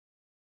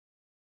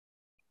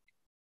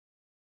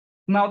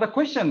 Now, the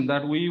question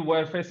that we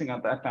were facing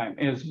at that time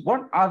is,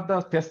 what are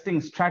the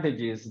testing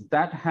strategies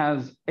that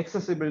has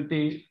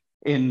accessibility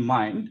in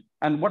mind,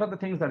 and what are the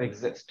things that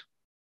exist?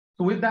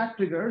 So with that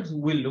triggers,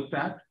 we looked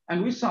at,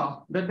 and we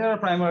saw that there are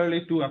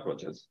primarily two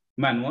approaches.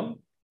 Manual,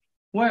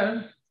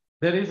 where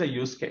there is a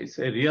use case,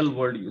 a real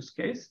world use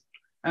case,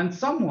 and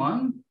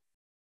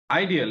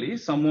ideally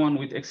someone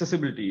with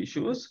accessibility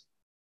issues,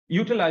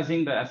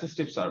 utilizing the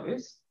assistive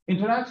service,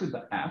 interacts with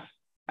the app,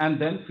 and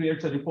then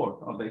creates a report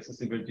of the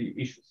accessibility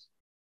issues.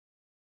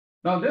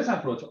 Now, this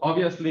approach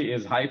obviously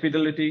is high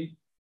fidelity,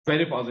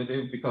 very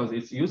positive because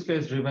it's use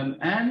case driven,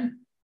 and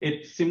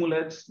it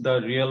simulates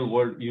the real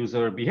world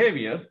user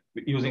behavior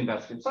using the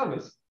assistive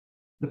service.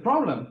 The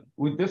problem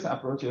with this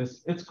approach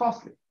is it's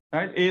costly,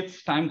 right?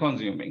 It's time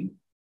consuming,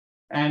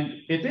 and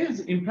it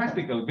is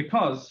impractical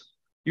because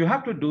you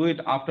have to do it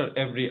after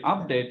every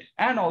update.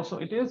 And also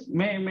it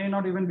may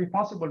not even be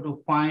possible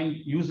to find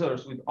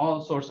users with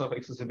all sorts of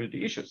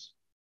accessibility issues.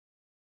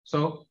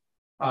 So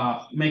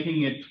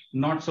making it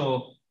not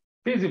so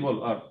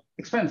feasible or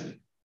expensive.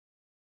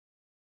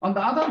 On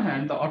the other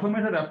hand, the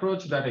automated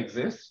approach that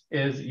exists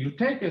is you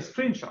take a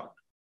screenshot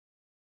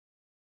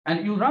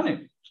and you run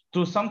it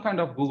through some kind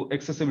of Google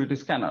accessibility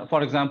scanner,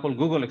 for example,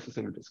 Google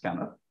accessibility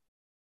scanner,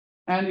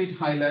 and it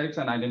highlights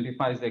and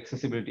identifies the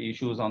accessibility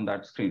issues on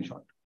that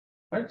screenshot,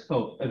 right?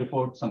 So a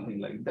report,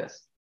 something like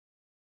this.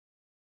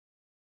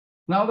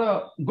 Now,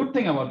 the good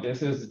thing about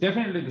this is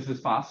definitely this is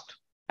fast,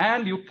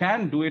 and you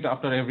can do it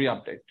after every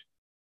update.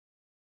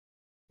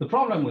 The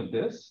problem with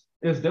this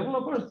is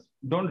developers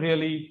don't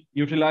really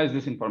utilize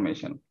this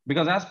information,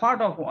 because as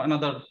part of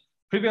another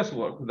previous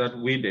work that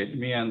we did,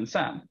 me and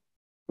Sam,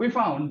 we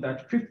found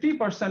that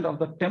 50% of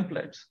the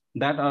templates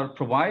that are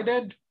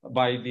provided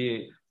by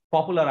the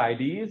popular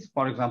IDEs,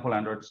 for example,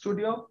 Android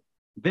Studio,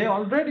 they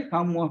already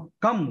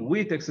come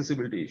with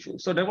accessibility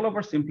issues. So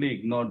developers simply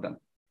ignore them.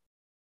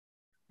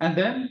 And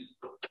then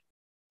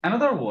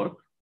another work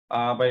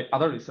by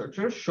other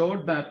researchers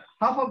showed that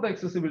half of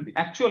the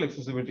actual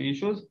accessibility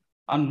issues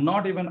are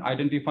not even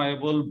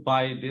identifiable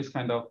by this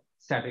kind of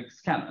static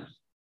scanners.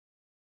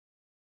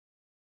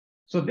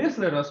 So this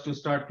led us to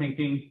start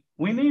thinking,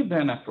 we need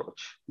an approach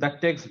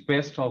that takes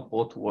best of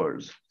both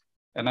worlds.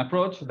 an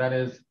approach that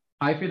is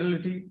high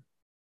fidelity,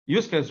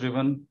 use case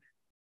driven,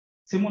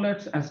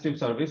 simulates assistive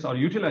service or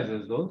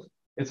utilizes those.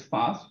 It's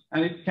fast,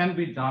 and it can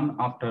be done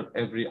after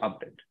every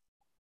update.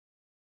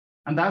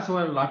 And that's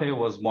where Latte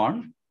was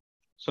born.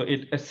 So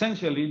it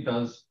essentially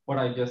does what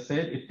I just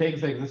said. It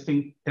takes the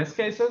existing test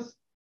cases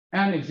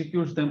and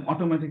executes them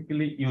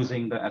automatically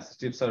using the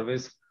assistive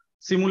service,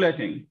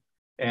 simulating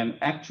an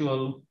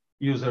actual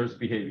user's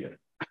behavior.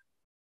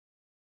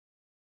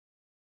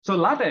 So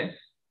Latte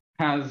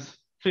has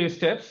 3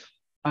 steps,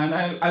 and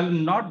I'll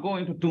not go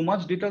into too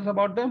much details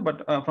about them,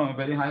 but from a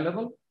very high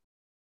level.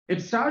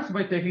 It starts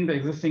by taking the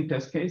existing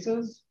test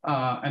cases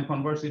and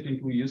converts it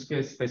into use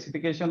case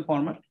specification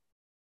format.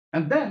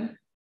 And then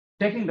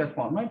taking that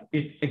format,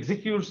 it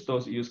executes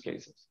those use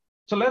cases.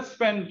 So let's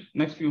spend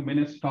next few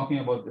minutes talking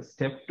about the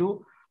step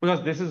 2,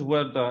 because this is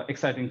where the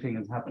exciting thing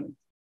is happening.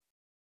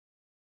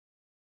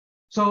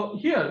 So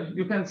here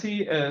you can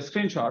see a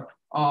screenshot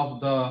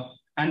of the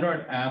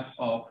Android app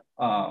of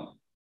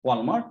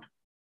Walmart.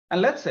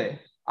 And let's say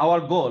our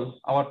goal,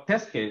 our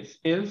test case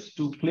is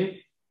to click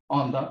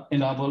on the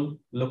enable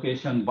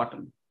location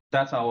button.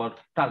 That's our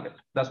target.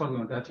 That's what we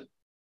want to achieve.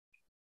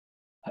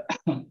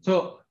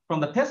 So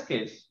from the test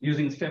case,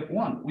 using step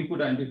 1, we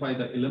could identify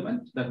the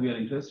element that we are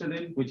interested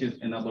in, which is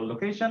enable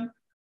location.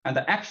 And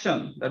the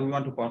action that we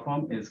want to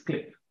perform is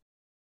click.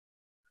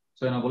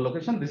 So enable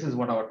location, this is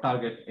what our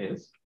target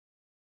is.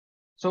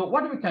 So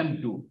what we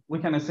can do, we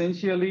can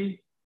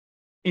essentially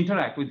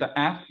interact with the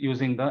app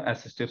using the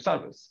assistive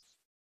service.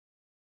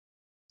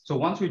 So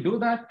once we do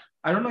that,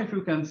 I don't know if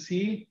you can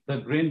see the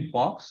green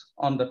box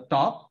on the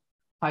top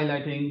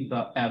highlighting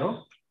the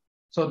arrow.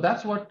 So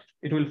that's what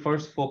it will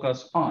first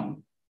focus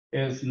on,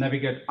 is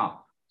navigate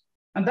up.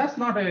 And that's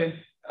not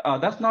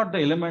the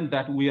element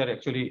that we are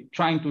actually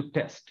trying to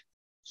test.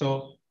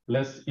 So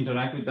let's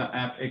interact with the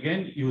app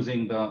again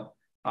using the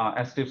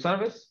assistive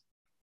service.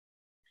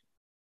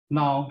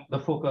 Now the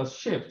focus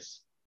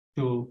shifts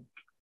to,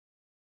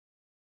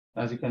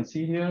 as you can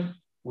see here,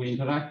 we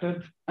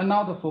interacted, and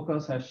now the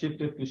focus has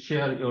shifted to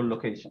share your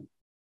location.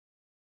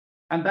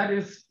 And that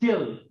is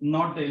still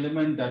not the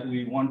element that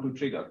we want to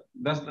trigger.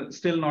 That's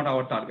still not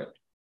our target.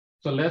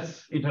 So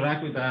let's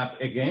interact with the app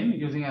again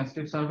using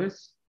assistive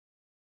service.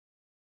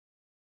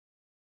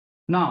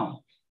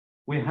 Now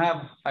we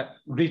have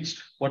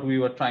reached what we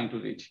were trying to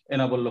reach,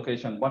 enable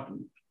location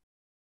button.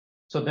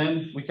 So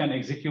then we can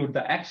execute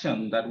the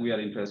action that we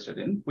are interested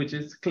in, which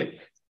is click.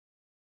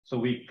 So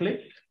we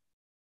click.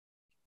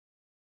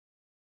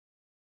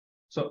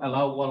 So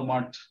allow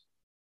Walmart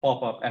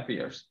pop-up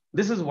appears.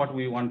 This is what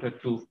we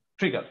wanted to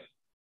trigger.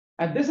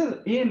 And this is,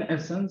 in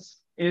essence,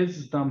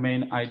 is the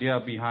main idea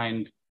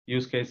behind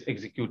use case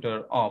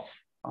executor of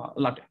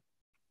Latte.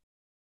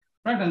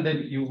 Right, and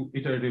then you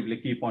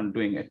iteratively keep on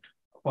doing it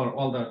for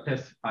all the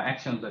test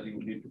actions that you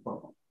need to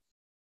perform.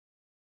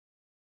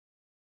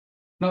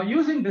 Now,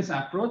 using this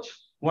approach,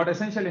 what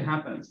essentially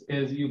happens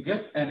is you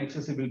get an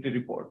accessibility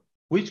report,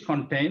 which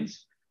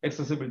contains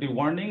accessibility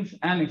warnings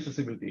and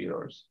accessibility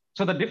errors.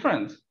 So the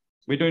difference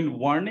between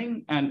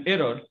warning and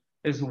error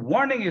is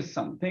warning is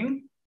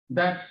something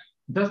that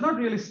does not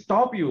really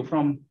stop you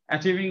from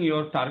achieving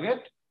your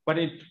target, but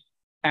it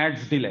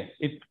adds delay.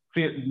 It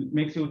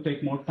makes you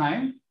take more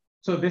time.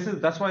 So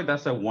that's why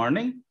that's a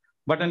warning.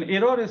 But an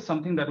error is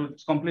something that would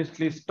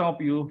completely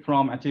stop you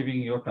from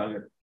achieving your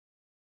target.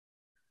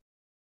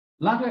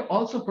 Latte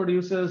also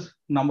produces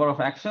number of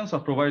actions or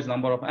provides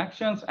number of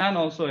actions and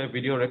also a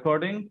video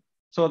recording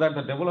so that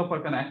the developer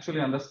can actually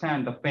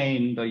understand the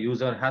pain the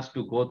user has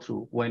to go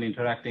through when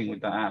interacting with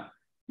the app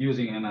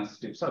using an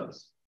assistive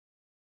service.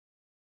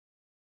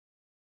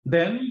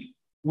 Then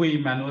we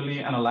manually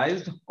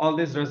analyzed all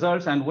these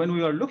results. And when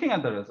we were looking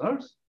at the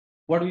results,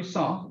 what we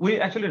saw, we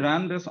actually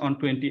ran this on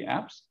 20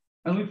 apps.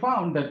 And we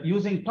found that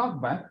using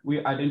TalkBack,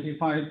 we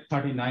identified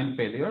 39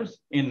 failures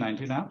in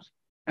 19 apps.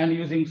 And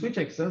using switch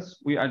access,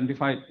 we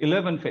identified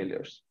 11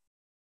 failures.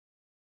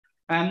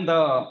 And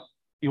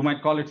you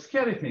might call it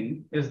scary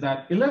thing is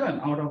that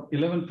 11 out of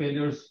 11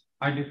 failures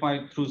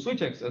identified through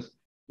switch access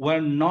were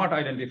not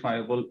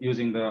identifiable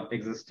using the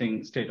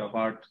existing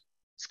state-of-art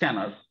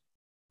scanner.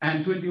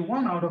 And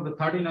 21 out of the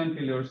 39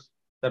 failures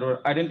that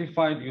were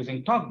identified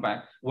using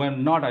TalkBack were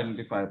not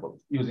identifiable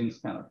using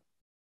scanner.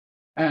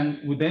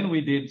 And then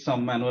we did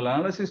some manual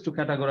analysis to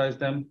categorize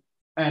them.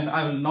 And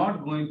I will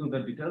not go into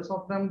the details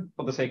of them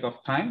for the sake of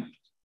time.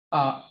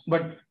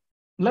 But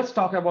let's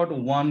talk about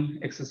one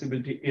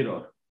accessibility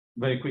error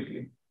very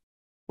quickly,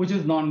 which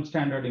is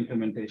non-standard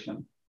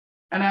implementation.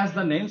 And as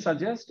the name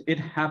suggests, it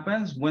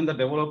happens when the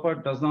developer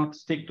does not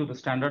stick to the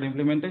standard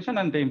implementation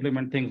and they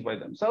implement things by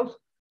themselves.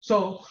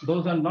 So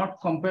those are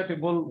not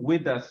compatible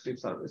with the assistive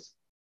service.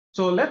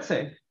 So let's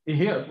say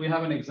here we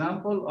have an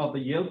example of the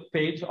Yelp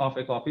page of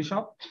a coffee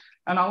shop.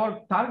 And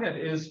our target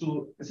is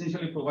to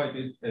essentially provide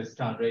it a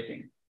star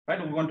rating,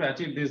 right? We want to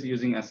achieve this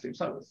using assistive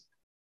service.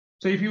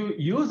 So if you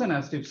use an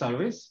assistive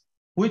service,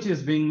 which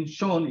is being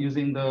shown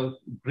using the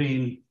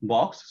green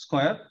box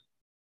square,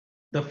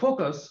 the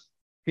focus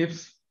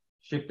keeps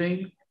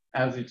shifting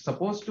as it's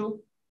supposed to.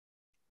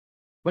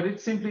 but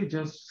it simply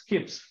just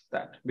skips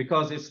that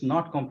because it's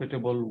not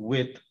compatible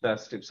with the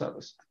assistive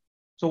service.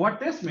 So what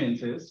this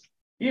means is,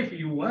 if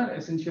you were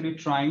essentially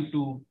trying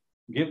to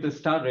give the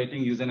star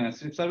rating using an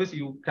assistive service,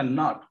 you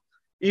cannot.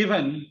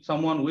 Even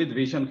someone with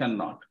vision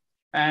cannot,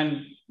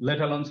 and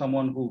let alone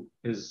someone who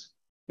is,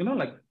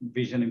 like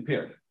vision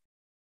impaired.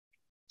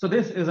 So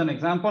this is an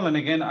example, and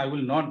again, I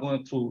will not go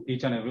through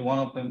each and every one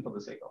of them for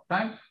the sake of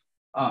time.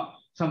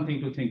 Something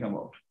to think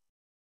about.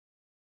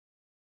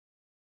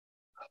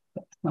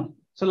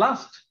 So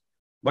last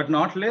but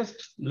not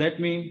least, let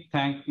me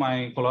thank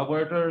my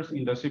collaborators,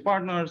 industry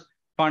partners,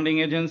 funding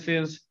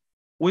agencies.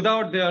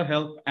 Without their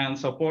help and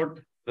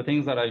support, the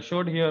things that I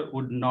showed here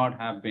would not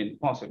have been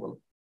possible.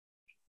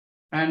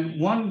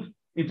 And one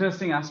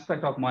interesting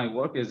aspect of my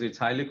work is it's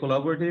highly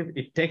collaborative.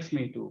 It takes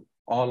me to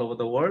all over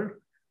the world.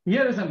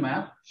 Here is a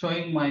map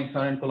showing my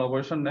current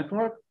collaboration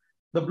network.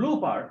 The blue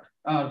part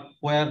are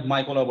where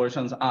my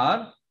collaborations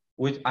are,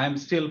 which I'm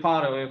still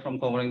far away from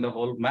covering the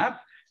whole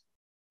map.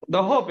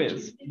 The hope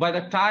is by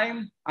the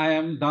time I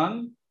am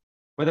done,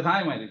 by the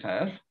time I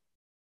retire,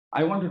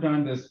 I want to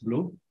turn this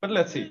blue, but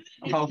let's see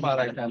how far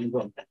I can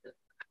go.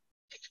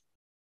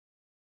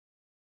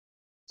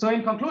 So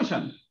in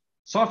conclusion,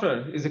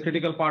 software is a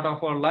critical part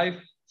of our life.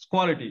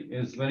 Quality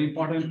is very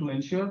important to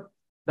ensure.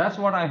 That's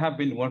what I have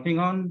been working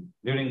on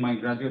during my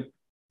graduate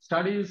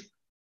studies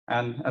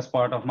and as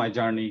part of my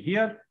journey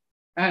here.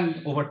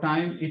 And over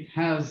time, it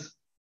has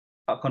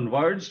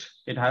converged.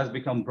 It has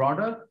become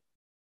broader.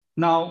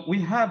 Now we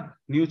have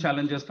new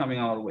challenges coming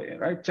our way,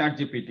 right?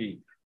 ChatGPT,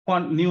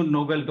 new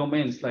novel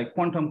domains like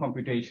quantum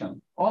computation.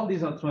 All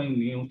these are throwing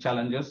new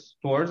challenges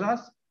towards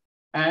us.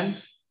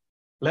 And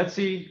let's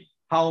see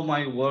how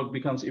my work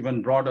becomes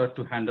even broader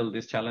to handle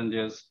these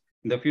challenges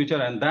in the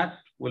future. And that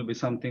will be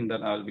something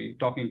that I'll be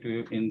talking to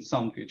you in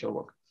some future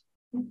work.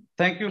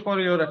 Thank you for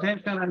your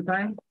attention and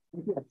time.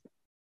 Thank you.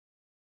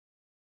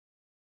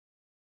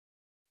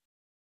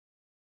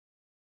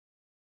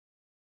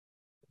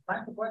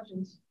 Time for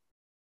questions.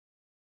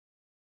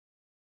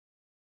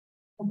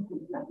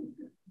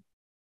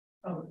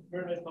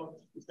 Very nice talk,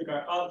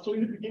 Iftekhar. So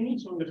in the beginning,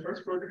 so in the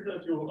first project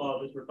that you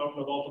were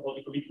talking about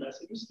the commit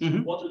messages,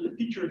 what are the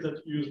features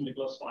that you use in the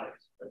classifiers?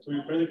 Right? So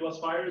you train the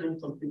classifiers on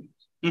some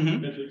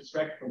features that you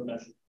extract from the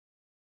message.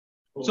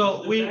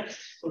 So we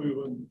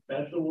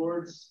embed the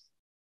words.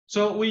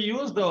 So we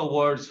use the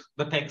words,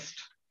 the text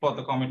for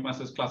the commit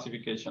message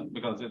classification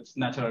because it's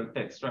natural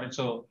text, right?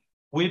 So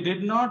we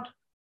did not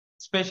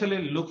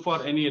specially look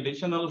for any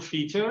additional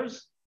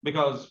features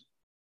because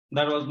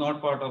that was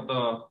not part of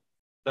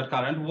the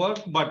current work.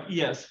 But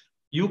yes,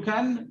 you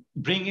can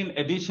bring in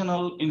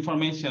additional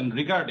information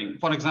regarding,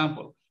 for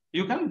example,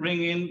 you can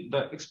bring in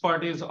the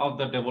expertise of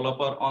the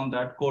developer on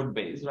that code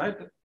base, right?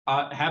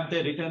 Have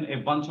they written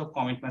a bunch of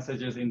commit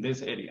messages in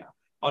this area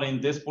or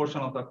in this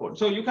portion of the code?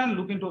 So you can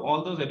look into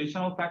all those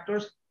additional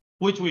factors,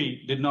 which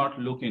we did not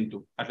look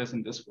into, at least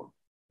in this one.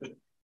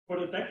 For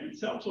the text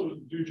itself, so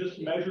do you just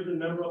measure the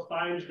number of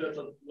times that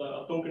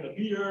a token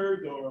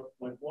appeared, or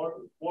like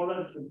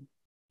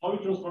how you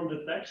transform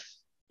the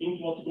text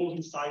into what goes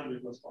inside the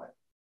classifier?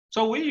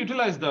 So we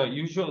utilize the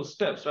usual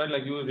steps, right?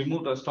 Like you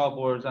remove the stop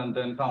words and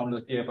then count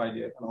the TF,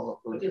 IDF and all of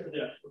those. Yeah,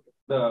 okay.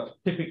 The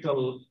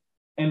typical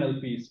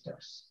NLP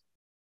steps.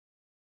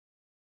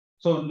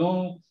 So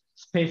no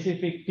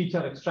specific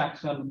feature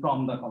extraction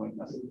from the commit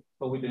message.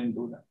 So we didn't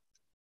do that.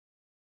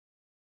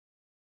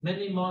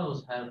 Many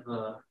models have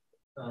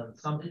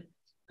some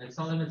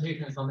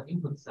limitations on the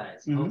input side.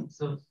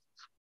 So,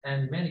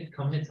 and many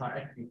commits are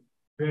actually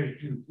very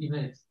few,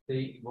 even if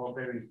they involve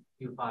very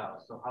few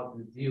files. So how do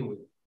you deal with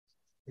it?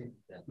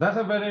 That's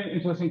a very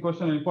interesting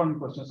question, important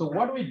question. So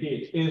what we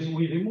did is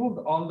we removed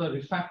all the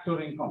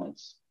refactoring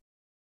comments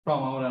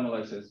from our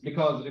analysis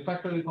because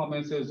refactoring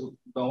comments is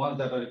the ones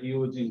that are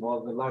huge,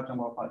 involve a large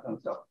number of files and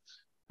stuff.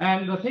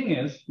 And the thing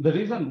is, the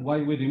reason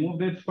why we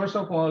removed it, first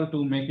of all,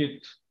 to make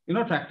it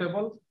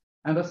tractable.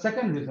 And the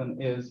second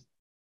reason is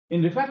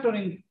in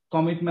refactoring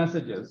commit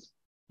messages,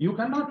 you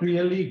cannot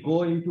really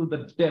go into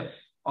the depth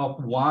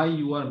of why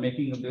you are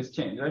making this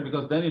change, right?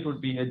 Because then it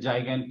would be a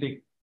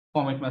gigantic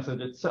commit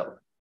message itself.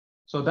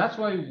 So that's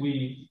why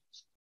we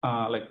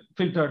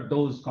filtered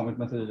those commit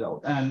messages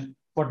out. And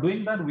for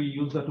doing that, we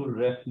use the tool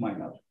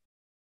refminer,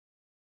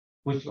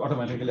 which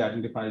automatically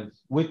identifies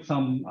with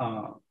some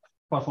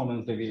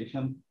performance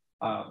deviation,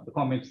 the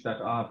commits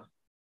that are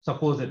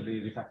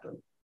supposedly refactored.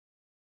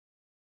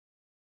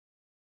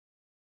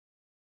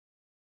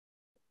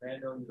 I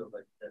know you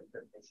like the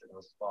definition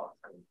of spot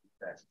and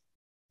defect.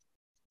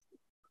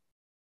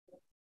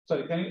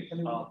 Sorry, can you?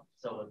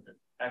 So the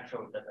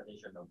actual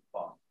definition of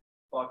spot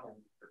can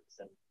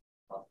represent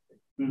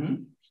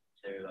positive.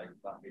 They're like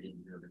not meeting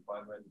your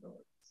requirement or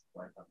it's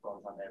like a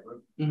from error.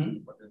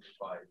 What is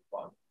by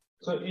bug?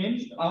 So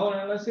in our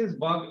analysis,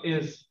 bug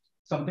is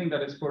something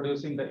that is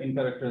producing the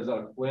incorrect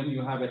result when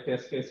you have a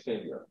test case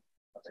failure.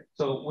 Okay.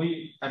 So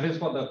we, at least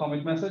for the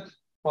commit message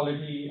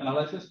quality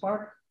analysis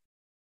part,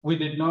 we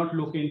did not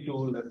look into,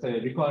 let's say,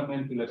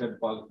 requirement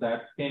related bugs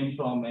that came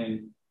from a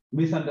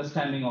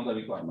misunderstanding of the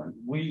requirement.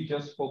 We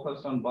just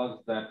focused on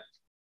bugs that,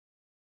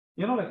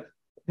 like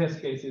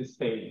test cases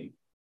failing.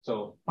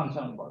 So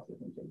functional bugs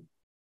essentially.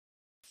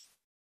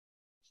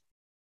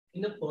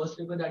 In the first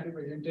paper that you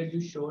presented,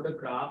 you showed a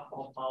graph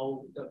of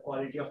how the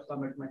quality of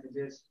commit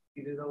messages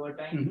increases over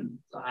time.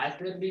 So has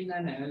there been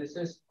an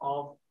analysis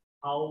of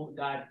how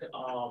that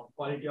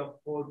quality of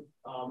code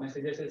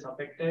messages is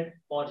affected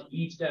for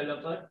each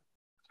developer?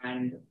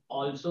 And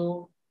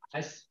also,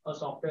 as a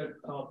software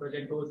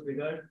project goes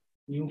bigger,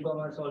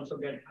 newcomers also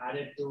get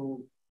added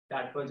to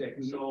that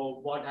project. So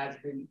what has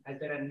there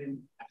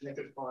been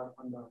analysis for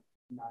on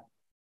that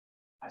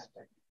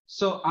aspect?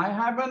 So I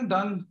haven't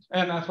done,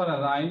 and as far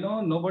as I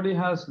know, nobody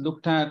has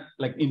looked at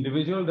like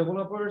individual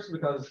developers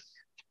because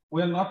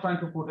we're not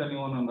trying to put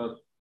anyone under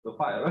the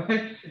fire,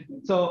 right?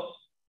 So,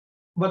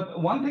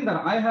 but one thing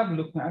that I have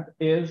looked at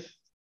is,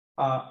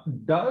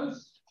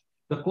 does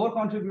the core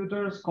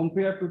contributors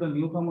compared to the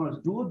newcomers,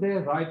 do they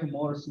write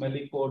more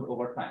smelly code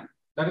over time?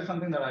 That is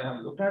something that I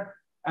have looked at.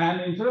 And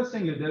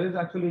interestingly, there is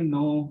actually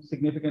no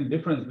significant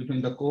difference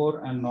between the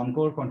core and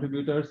non-core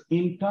contributors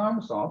in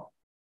terms of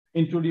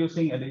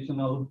introducing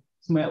additional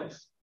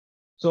smells.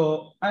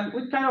 So, and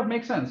it kind of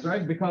makes sense,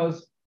 right?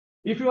 Because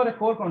if you are a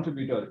core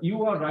contributor,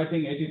 you are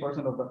writing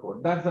 80% of the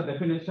code. That's the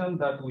definition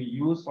that we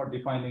use for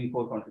defining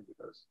core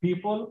contributors.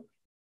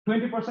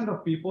 20%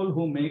 of people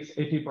who makes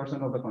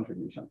 80% of the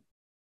contribution.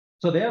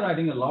 So they are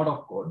writing a lot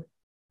of code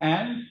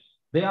and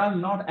they are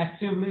not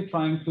actively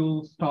trying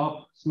to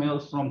stop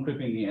smells from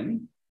creeping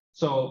in.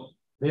 So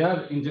they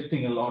are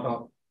injecting a lot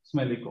of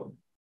smelly code.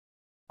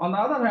 On the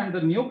other hand,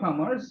 the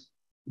newcomers,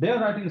 they are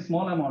writing a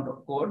small amount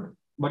of code,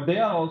 but they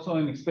are also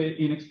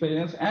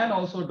inexperienced and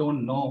also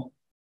don't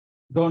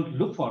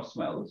look for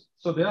smells.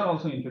 So they are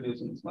also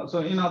introducing smells. So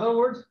in other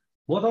words,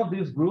 both of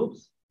these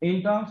groups,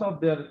 in terms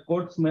of their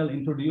code smell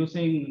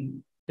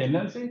introducing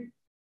tendency,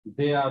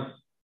 they are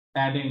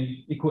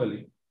adding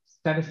equally,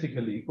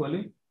 statistically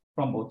equally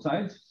from both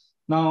sides.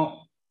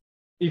 Now,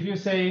 if you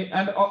say,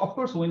 and of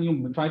course, when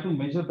you try to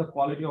measure the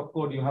quality of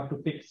code, you have to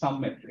pick some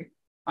metric.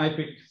 I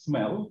picked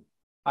smell.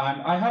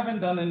 And I haven't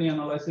done any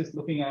analysis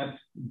looking at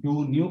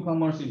do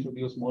newcomers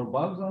introduce more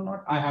bugs or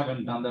not. I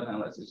haven't done that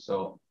analysis.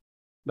 So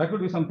that would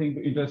be something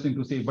interesting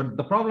to see. But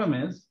the problem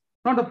is,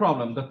 not the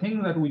problem, the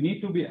thing that we need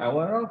to be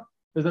aware of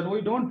is that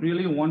we don't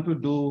really want to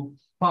do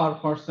per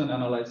person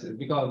analysis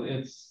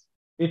because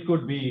it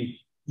could be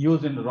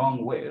used in the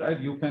wrong way, right?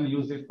 You can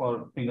use it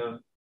for finger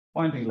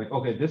pointing like,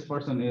 okay, this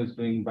person is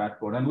doing bad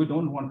code. And we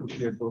don't want to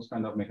create those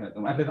kind of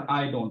mechanisms. At least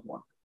I don't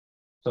want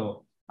to.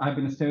 So I've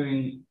been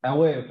steering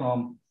away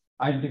from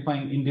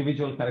identifying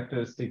individual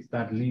characteristics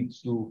that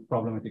leads to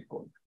problematic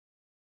code.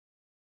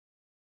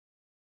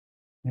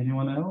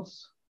 Anyone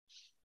else?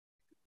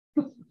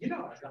 I was going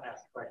to ask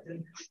a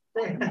question.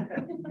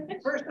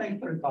 First, thanks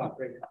for the talk,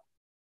 right now.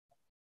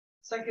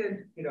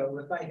 Second,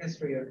 with my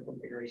history of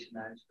configuration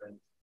management,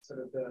 sort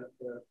of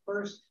the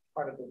first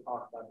part of the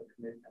talk about the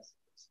commit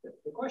messages,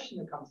 the question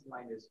that comes to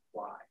mind is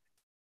why,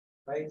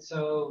 right?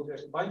 So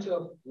there's a bunch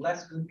of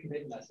less good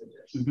commit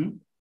messages.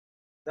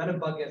 Then a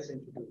bug gets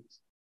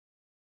introduced.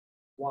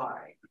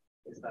 Why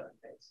is that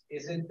the case?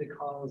 Is it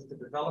because the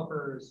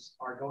developers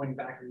are going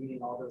back and reading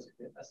all those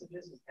commit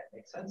messages and can't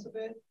make sense of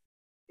it?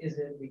 Is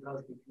it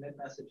because the commit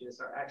messages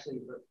are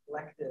actually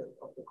reflective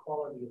of the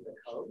quality of the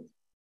code?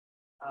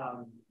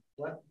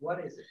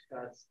 What is it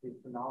that's the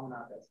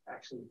phenomena that's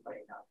actually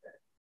playing out there?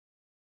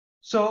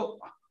 So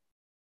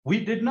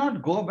we did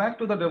not go back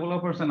to the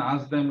developers and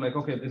ask them like,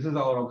 okay, this is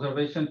our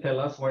observation. Tell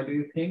us, why do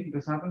you think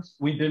this happens?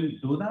 We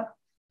didn't do that.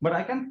 But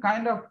I can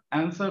kind of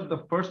answer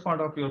the first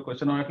part of your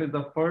question, or at least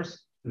the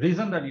first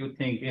reason that you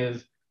think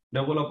is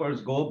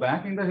developers go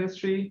back in the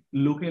history,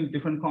 look in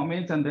different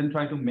commits, and then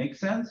try to make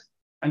sense.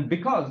 And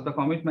because the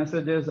commit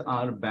messages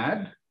are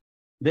bad,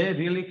 they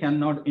really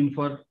cannot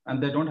infer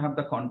and they don't have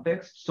the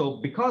context.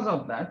 So because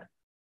of that,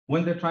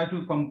 when they try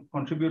to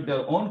contribute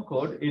their own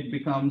code, it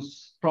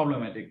becomes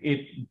problematic.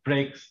 It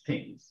breaks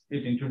things.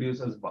 It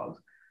introduces bugs.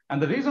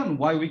 And the reason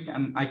why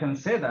I can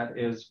say that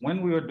is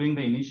when we were doing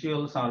the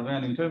initial survey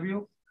and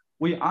interview,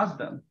 we asked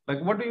them, like,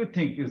 what do you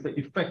think is the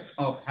effect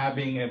of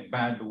having a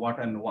bad what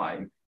and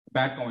why,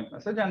 bad commit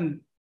message?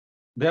 And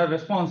their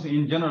response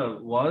in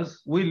general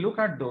was, we look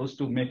at those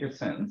to make it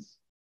sense.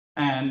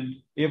 And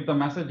if the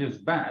message is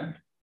bad,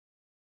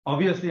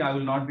 obviously I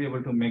will not be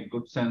able to make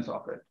good sense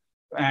of it.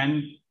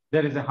 And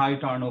there is a high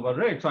turnover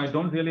rate. So I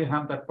don't really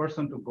have that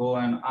person to go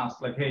and ask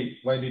like, hey,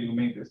 why did you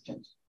make this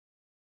change?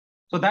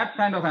 So that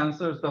kind of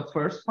answers the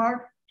first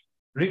part.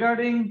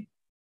 Regarding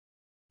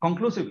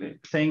conclusively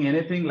saying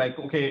anything like,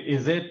 okay,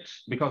 is it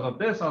because of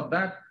this or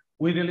that?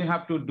 We really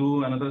have to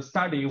do another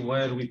study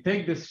where we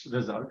take this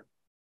result,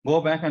 go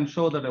back and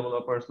show the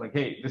developers like,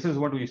 hey, this is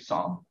what we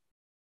saw.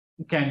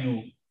 Can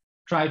you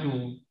try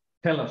to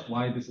tell us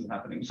why this is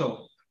happening?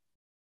 So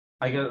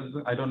I guess,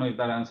 I don't know if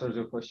that answers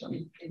your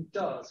question. It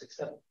does,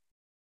 except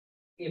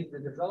if the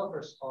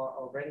developers are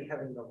already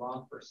having the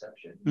wrong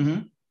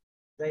perception,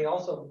 they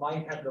also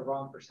might have the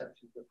wrong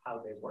perceptions of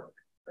how they work.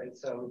 Right,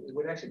 so it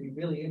would actually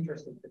be really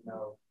interesting to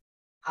know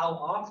how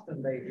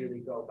often they really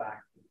go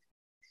back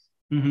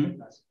to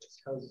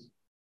messages. Because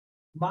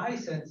my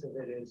sense of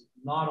it is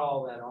not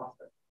all that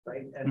often,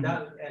 right? And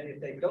and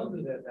if they don't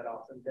do that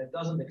often, that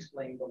doesn't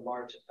explain the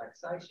large effect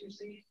size you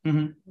see.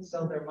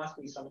 So there must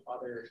be some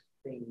other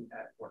thing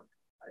at work.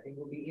 I think it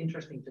would be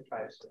interesting to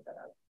try to sort that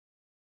out.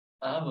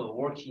 I have a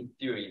working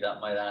theory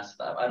that might ask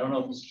that. I don't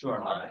know if it's true or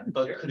not,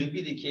 but could it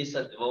be the case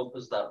that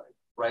developers that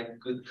write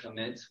good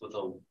commits with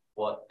a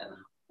what and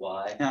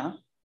why,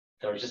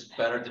 they're just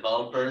better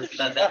developers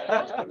than that?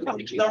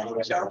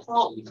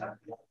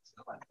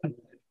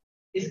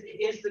 Is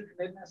the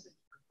commit message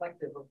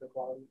reflective of the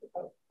quality of the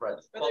code? Right.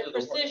 Or their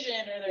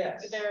precision, or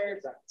their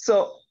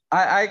So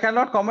I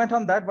cannot comment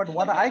on that, but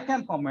what I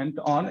can comment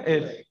on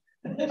is,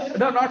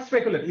 no, not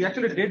speculative. We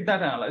actually did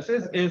that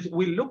analysis. Is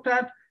we looked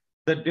at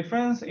the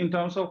difference in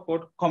terms of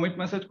code commit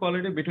message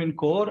quality between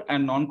core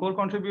and non-core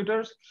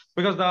contributors,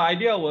 because the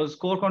idea was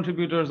core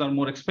contributors are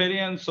more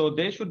experienced, so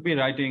they should be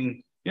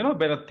writing,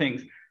 better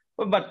things,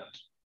 but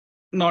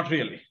not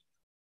really.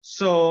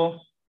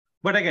 So,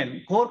 but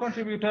again, core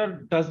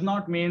contributor does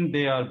not mean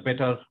they are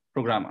better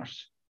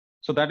programmers.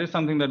 So that is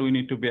something that we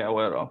need to be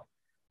aware of.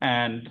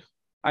 And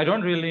I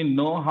don't really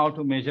know how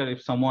to measure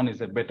if someone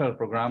is a better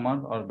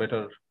programmer or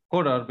better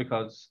coder,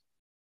 because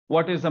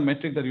what is the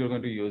metric that you're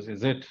going to use?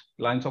 Is it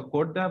lines of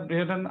code that I've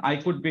written? I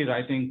could be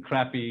writing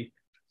crappy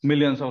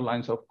millions of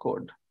lines of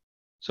code.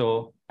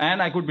 So,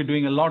 and I could be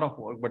doing a lot of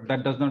work, but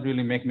that does not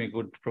really make me a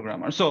good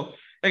programmer. So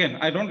again,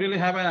 I don't really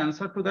have an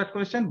answer to that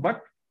question,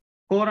 but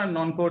core and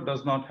non-core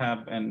does not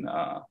have an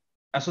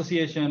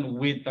association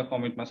with the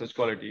commit message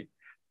quality.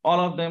 All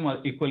of them are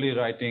equally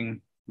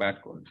writing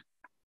bad code,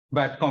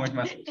 bad commit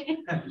message.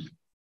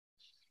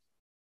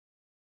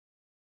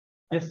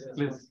 Yes,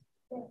 please.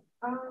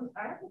 I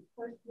have a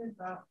question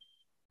about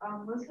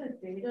was the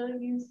data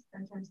used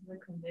in terms of the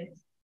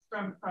commits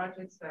from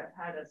projects that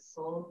had a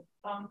sole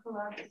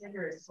collaborator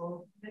or a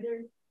sole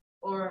committer,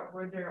 or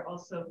were there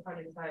also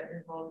projects that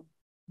involved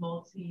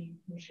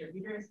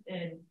multi-contributors?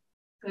 And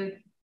could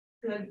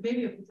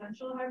maybe a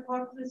potential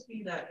hypothesis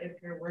be that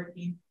if you're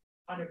working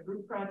on a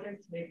group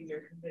project, maybe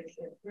your commits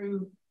get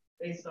through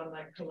based on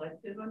like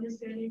collective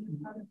understanding of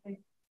how to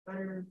make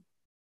better?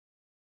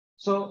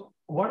 So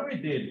what we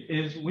did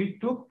is we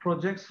took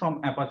projects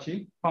from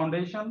Apache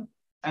Foundation,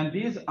 and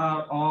these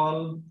are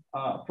all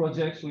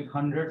projects with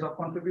hundreds of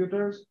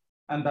contributors,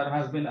 and that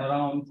has been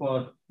around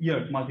for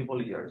years,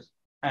 multiple years.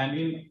 And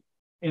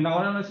in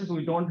our analysis,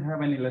 we don't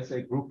have any, let's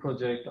say, group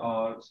project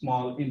or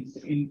small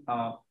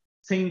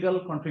single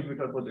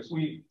contributor projects.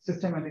 We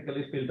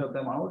systematically filter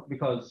them out,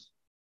 because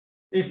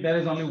if there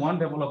is only one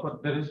developer,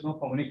 there is no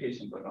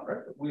communication going on,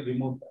 right? We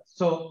remove that.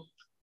 So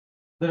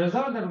the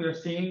result that we are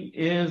seeing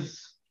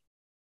is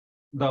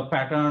the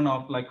pattern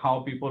of like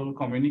how people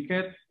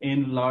communicate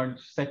in large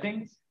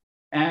settings,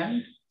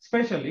 and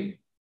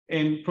especially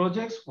in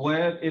projects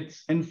where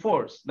it's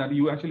enforced that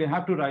you actually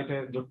have to write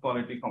a good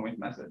quality commit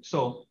message.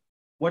 So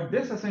what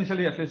this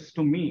essentially, at least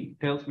to me,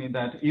 tells me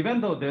that even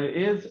though there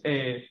is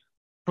a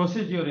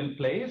procedure in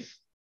place,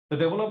 the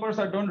developers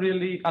are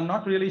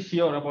not really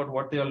sure about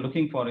what they are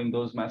looking for in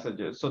those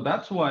messages. So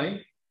that's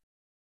why,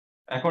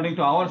 according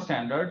to our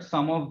standards,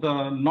 some of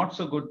the not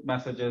so good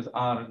messages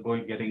are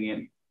getting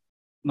in.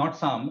 Not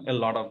some, a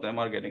lot of them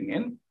are getting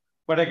in.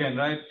 But again,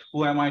 right,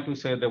 who am I to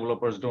say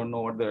developers don't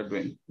know what they're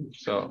doing?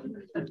 So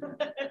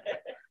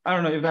I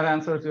don't know if that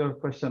answers your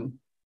question.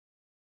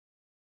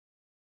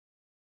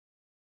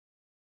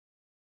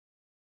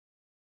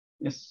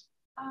 Yes.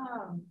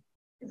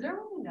 Is there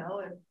a way to know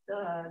if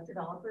the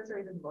developers are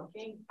even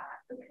looking at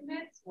the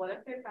commits? What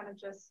if they're kind of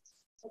just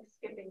like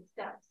skipping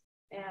steps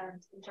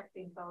and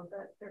injecting code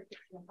that they're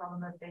fixing a problem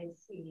that they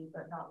see,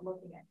 but not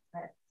looking at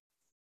commits?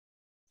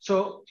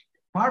 So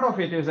part of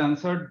it is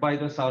answered by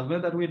the survey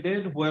that we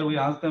did, where we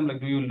asked them, like,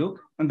 do you look?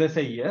 And they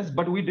say yes,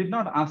 but we did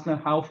not ask them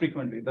how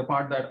frequently, the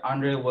part that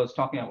Andre was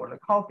talking about, like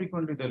how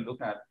frequently they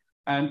look at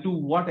and to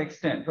what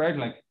extent, right?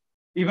 Like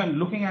even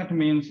looking at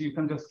means you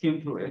can just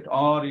skim through it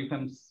or you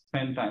can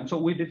spend time. So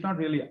we did not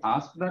really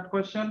ask that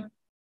question.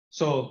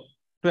 So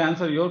to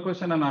answer your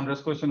question and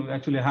Andre's question, we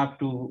actually have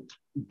to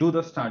do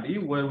the study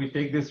where we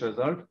take this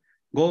result,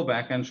 go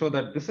back and show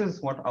that this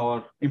is what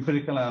our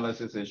empirical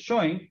analysis is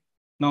showing.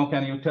 Now,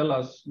 can you tell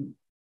us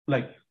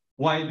like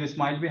why this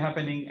might be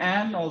happening,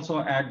 and also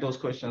add those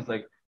questions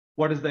like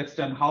what is the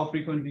extent, how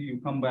frequently you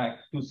come back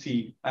to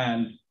see,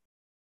 and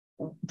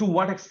to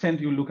what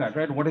extent you look at,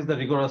 right? What is the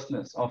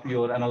rigorousness of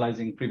your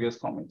analyzing previous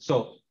comments?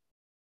 So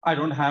I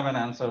don't have an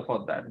answer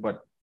for that,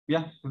 but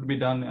yeah, it will be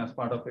done as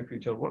part of a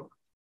future work.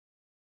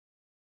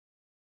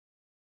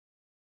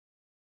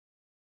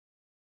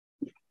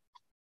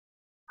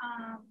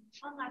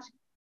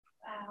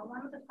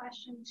 One of the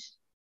questions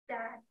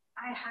that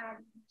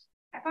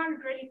I found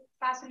really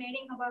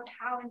fascinating about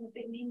how in the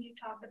beginning you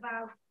talked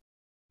about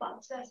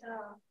bugs as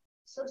a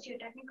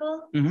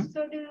socio-technical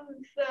sort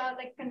of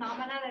like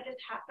phenomena that is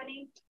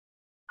happening.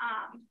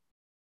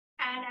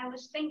 And I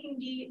was thinking,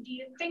 do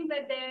you think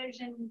that there's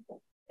an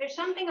there's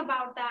something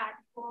about that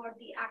for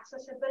the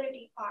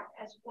accessibility part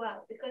as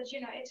well, because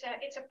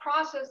it's a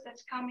process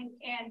that's coming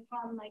in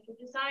from like a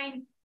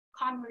design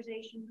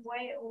conversation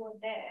way over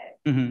there,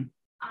 and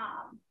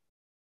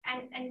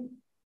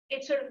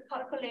it sort of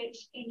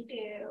percolates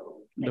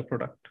into like,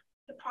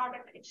 the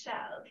product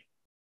itself.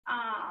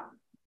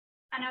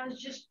 And I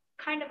was just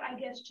kind of, I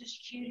guess,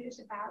 just curious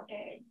about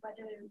it,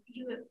 whether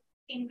you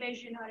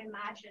envision or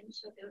imagine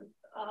sort of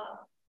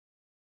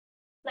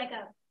like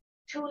a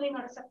tooling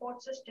or a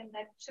support system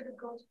that sort of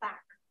goes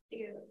back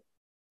to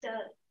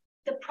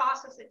the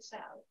process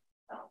itself.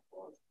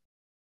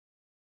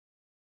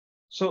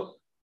 So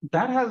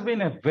that has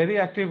been a very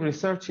active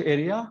research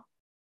area.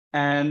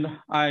 And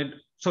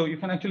so you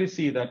can actually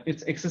see that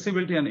it's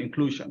accessibility and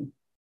inclusion.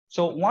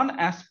 So one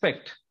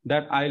aspect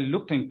that I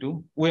looked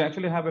into, we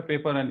actually have a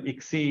paper in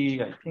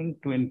ICSI, I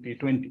think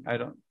 2020, I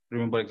don't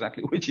remember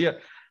exactly which year.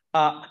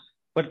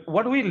 But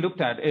what we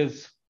looked at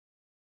is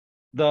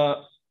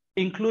the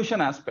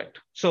inclusion aspect.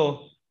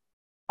 So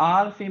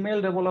are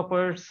female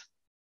developers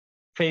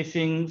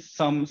facing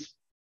some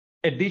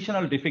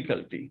additional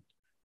difficulty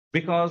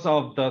because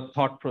of the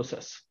thought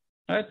process,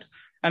 right?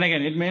 And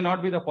again, it may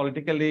not be the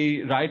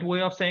politically right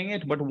way of saying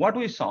it, but what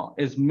we saw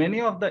is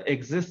many of the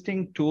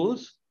existing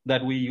tools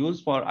that we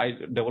use for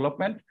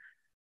development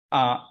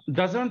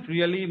doesn't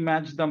really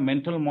match the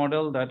mental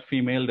model that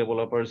female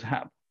developers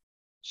have.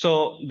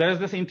 So there's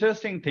this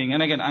interesting thing,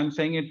 and again, I'm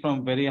saying it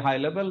from very high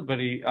level,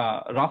 very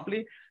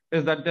roughly,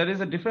 is that there is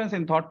a difference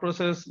in thought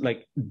process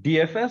like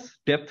DFS,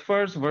 depth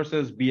first,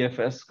 versus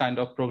BFS kind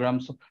of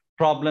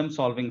problem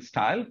solving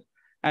style.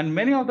 And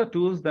many of the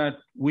tools that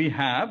we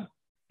have,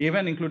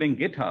 even including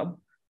GitHub,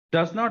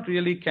 does not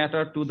really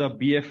cater to the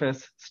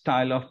BFS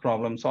style of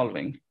problem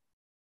solving.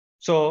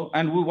 So,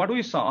 and what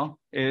we saw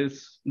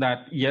is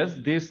that, yes,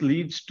 this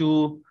leads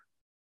to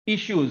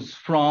issues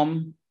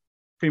from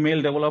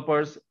female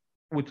developers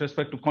with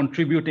respect to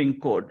contributing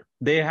code.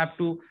 They have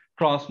to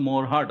cross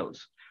more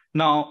hurdles.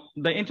 Now,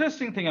 the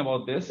interesting thing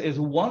about this is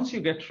once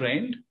you get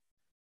trained,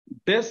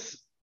 this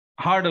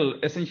hurdle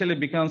essentially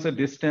becomes a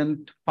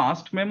distant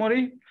past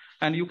memory,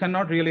 and you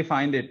cannot really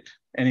find it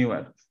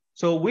anywhere.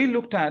 So we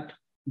looked at,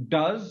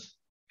 does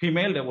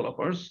female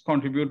developers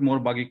contribute more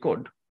buggy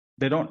code?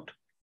 They don't,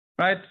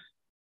 right?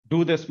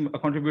 Do they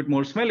contribute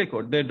more smelly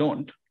code? They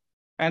don't.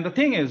 And the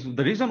thing is,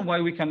 the reason why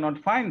we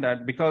cannot find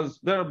that, because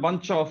there are a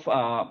bunch of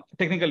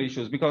technical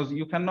issues, because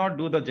you cannot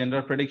do the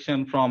gender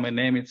prediction from a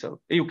name itself.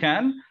 You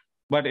can,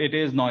 but it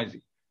is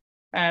noisy.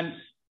 And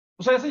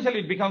so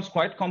essentially it becomes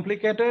quite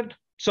complicated.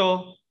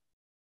 So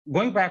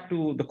going back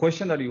to the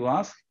question that you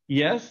asked,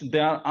 yes,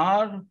 there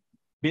are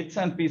bits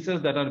and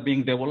pieces that are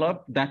being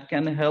developed that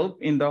can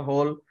help in the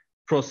whole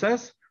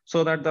process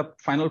so that the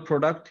final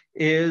product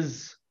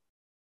is,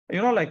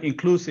 like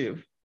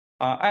inclusive.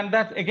 And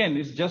that, again,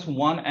 is just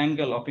one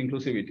angle of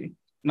inclusivity.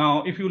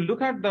 Now, if you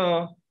look at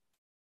the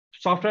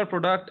software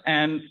product,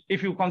 and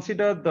if you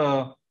consider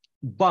the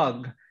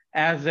bug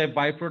as a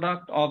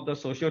byproduct of the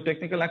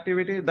socio-technical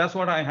activity, that's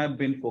what I have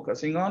been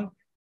focusing on.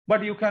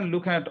 But you can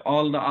look at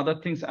all the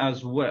other things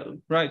as well,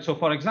 right? So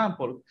for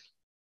example,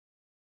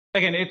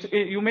 again,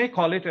 you may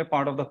call it a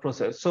part of the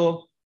process.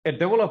 So a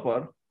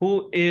developer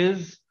who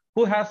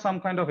has some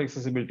kind of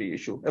accessibility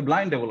issue, a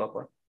blind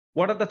developer,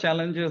 what are the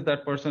challenges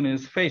that person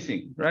is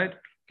facing, right?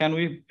 Can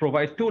we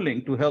provide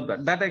tooling to help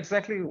that? That's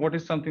exactly what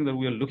is something that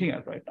we are looking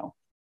at right now.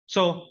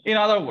 So in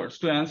other words,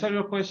 to answer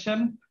your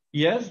question,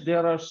 yes,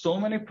 there are so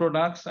many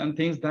products and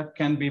things that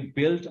can be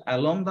built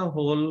along the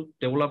whole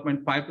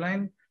development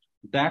pipeline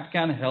that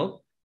can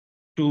help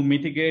to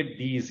mitigate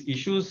these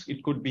issues.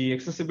 It could be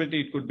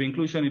accessibility, it could be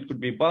inclusion, it could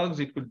be bugs,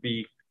 it could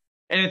be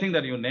anything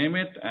that you name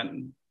it.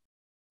 And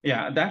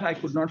yeah, that I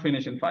could not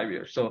finish in 5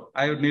 years. So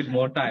I would need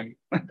more time.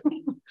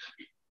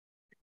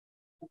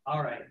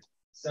 All right.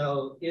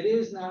 So it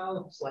is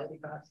now slightly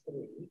past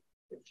 3,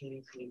 which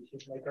means we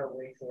should make our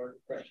way toward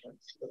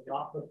refreshments, but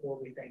not before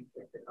we thank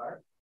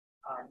Iftekhar.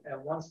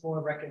 And once more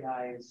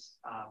recognize,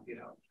 how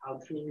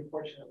truly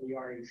fortunate we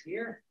are he's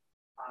here,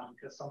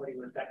 because somebody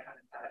with that kind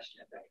of passion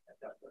and that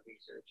depth of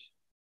research.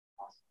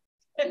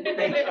 Awesome.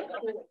 Thank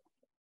you.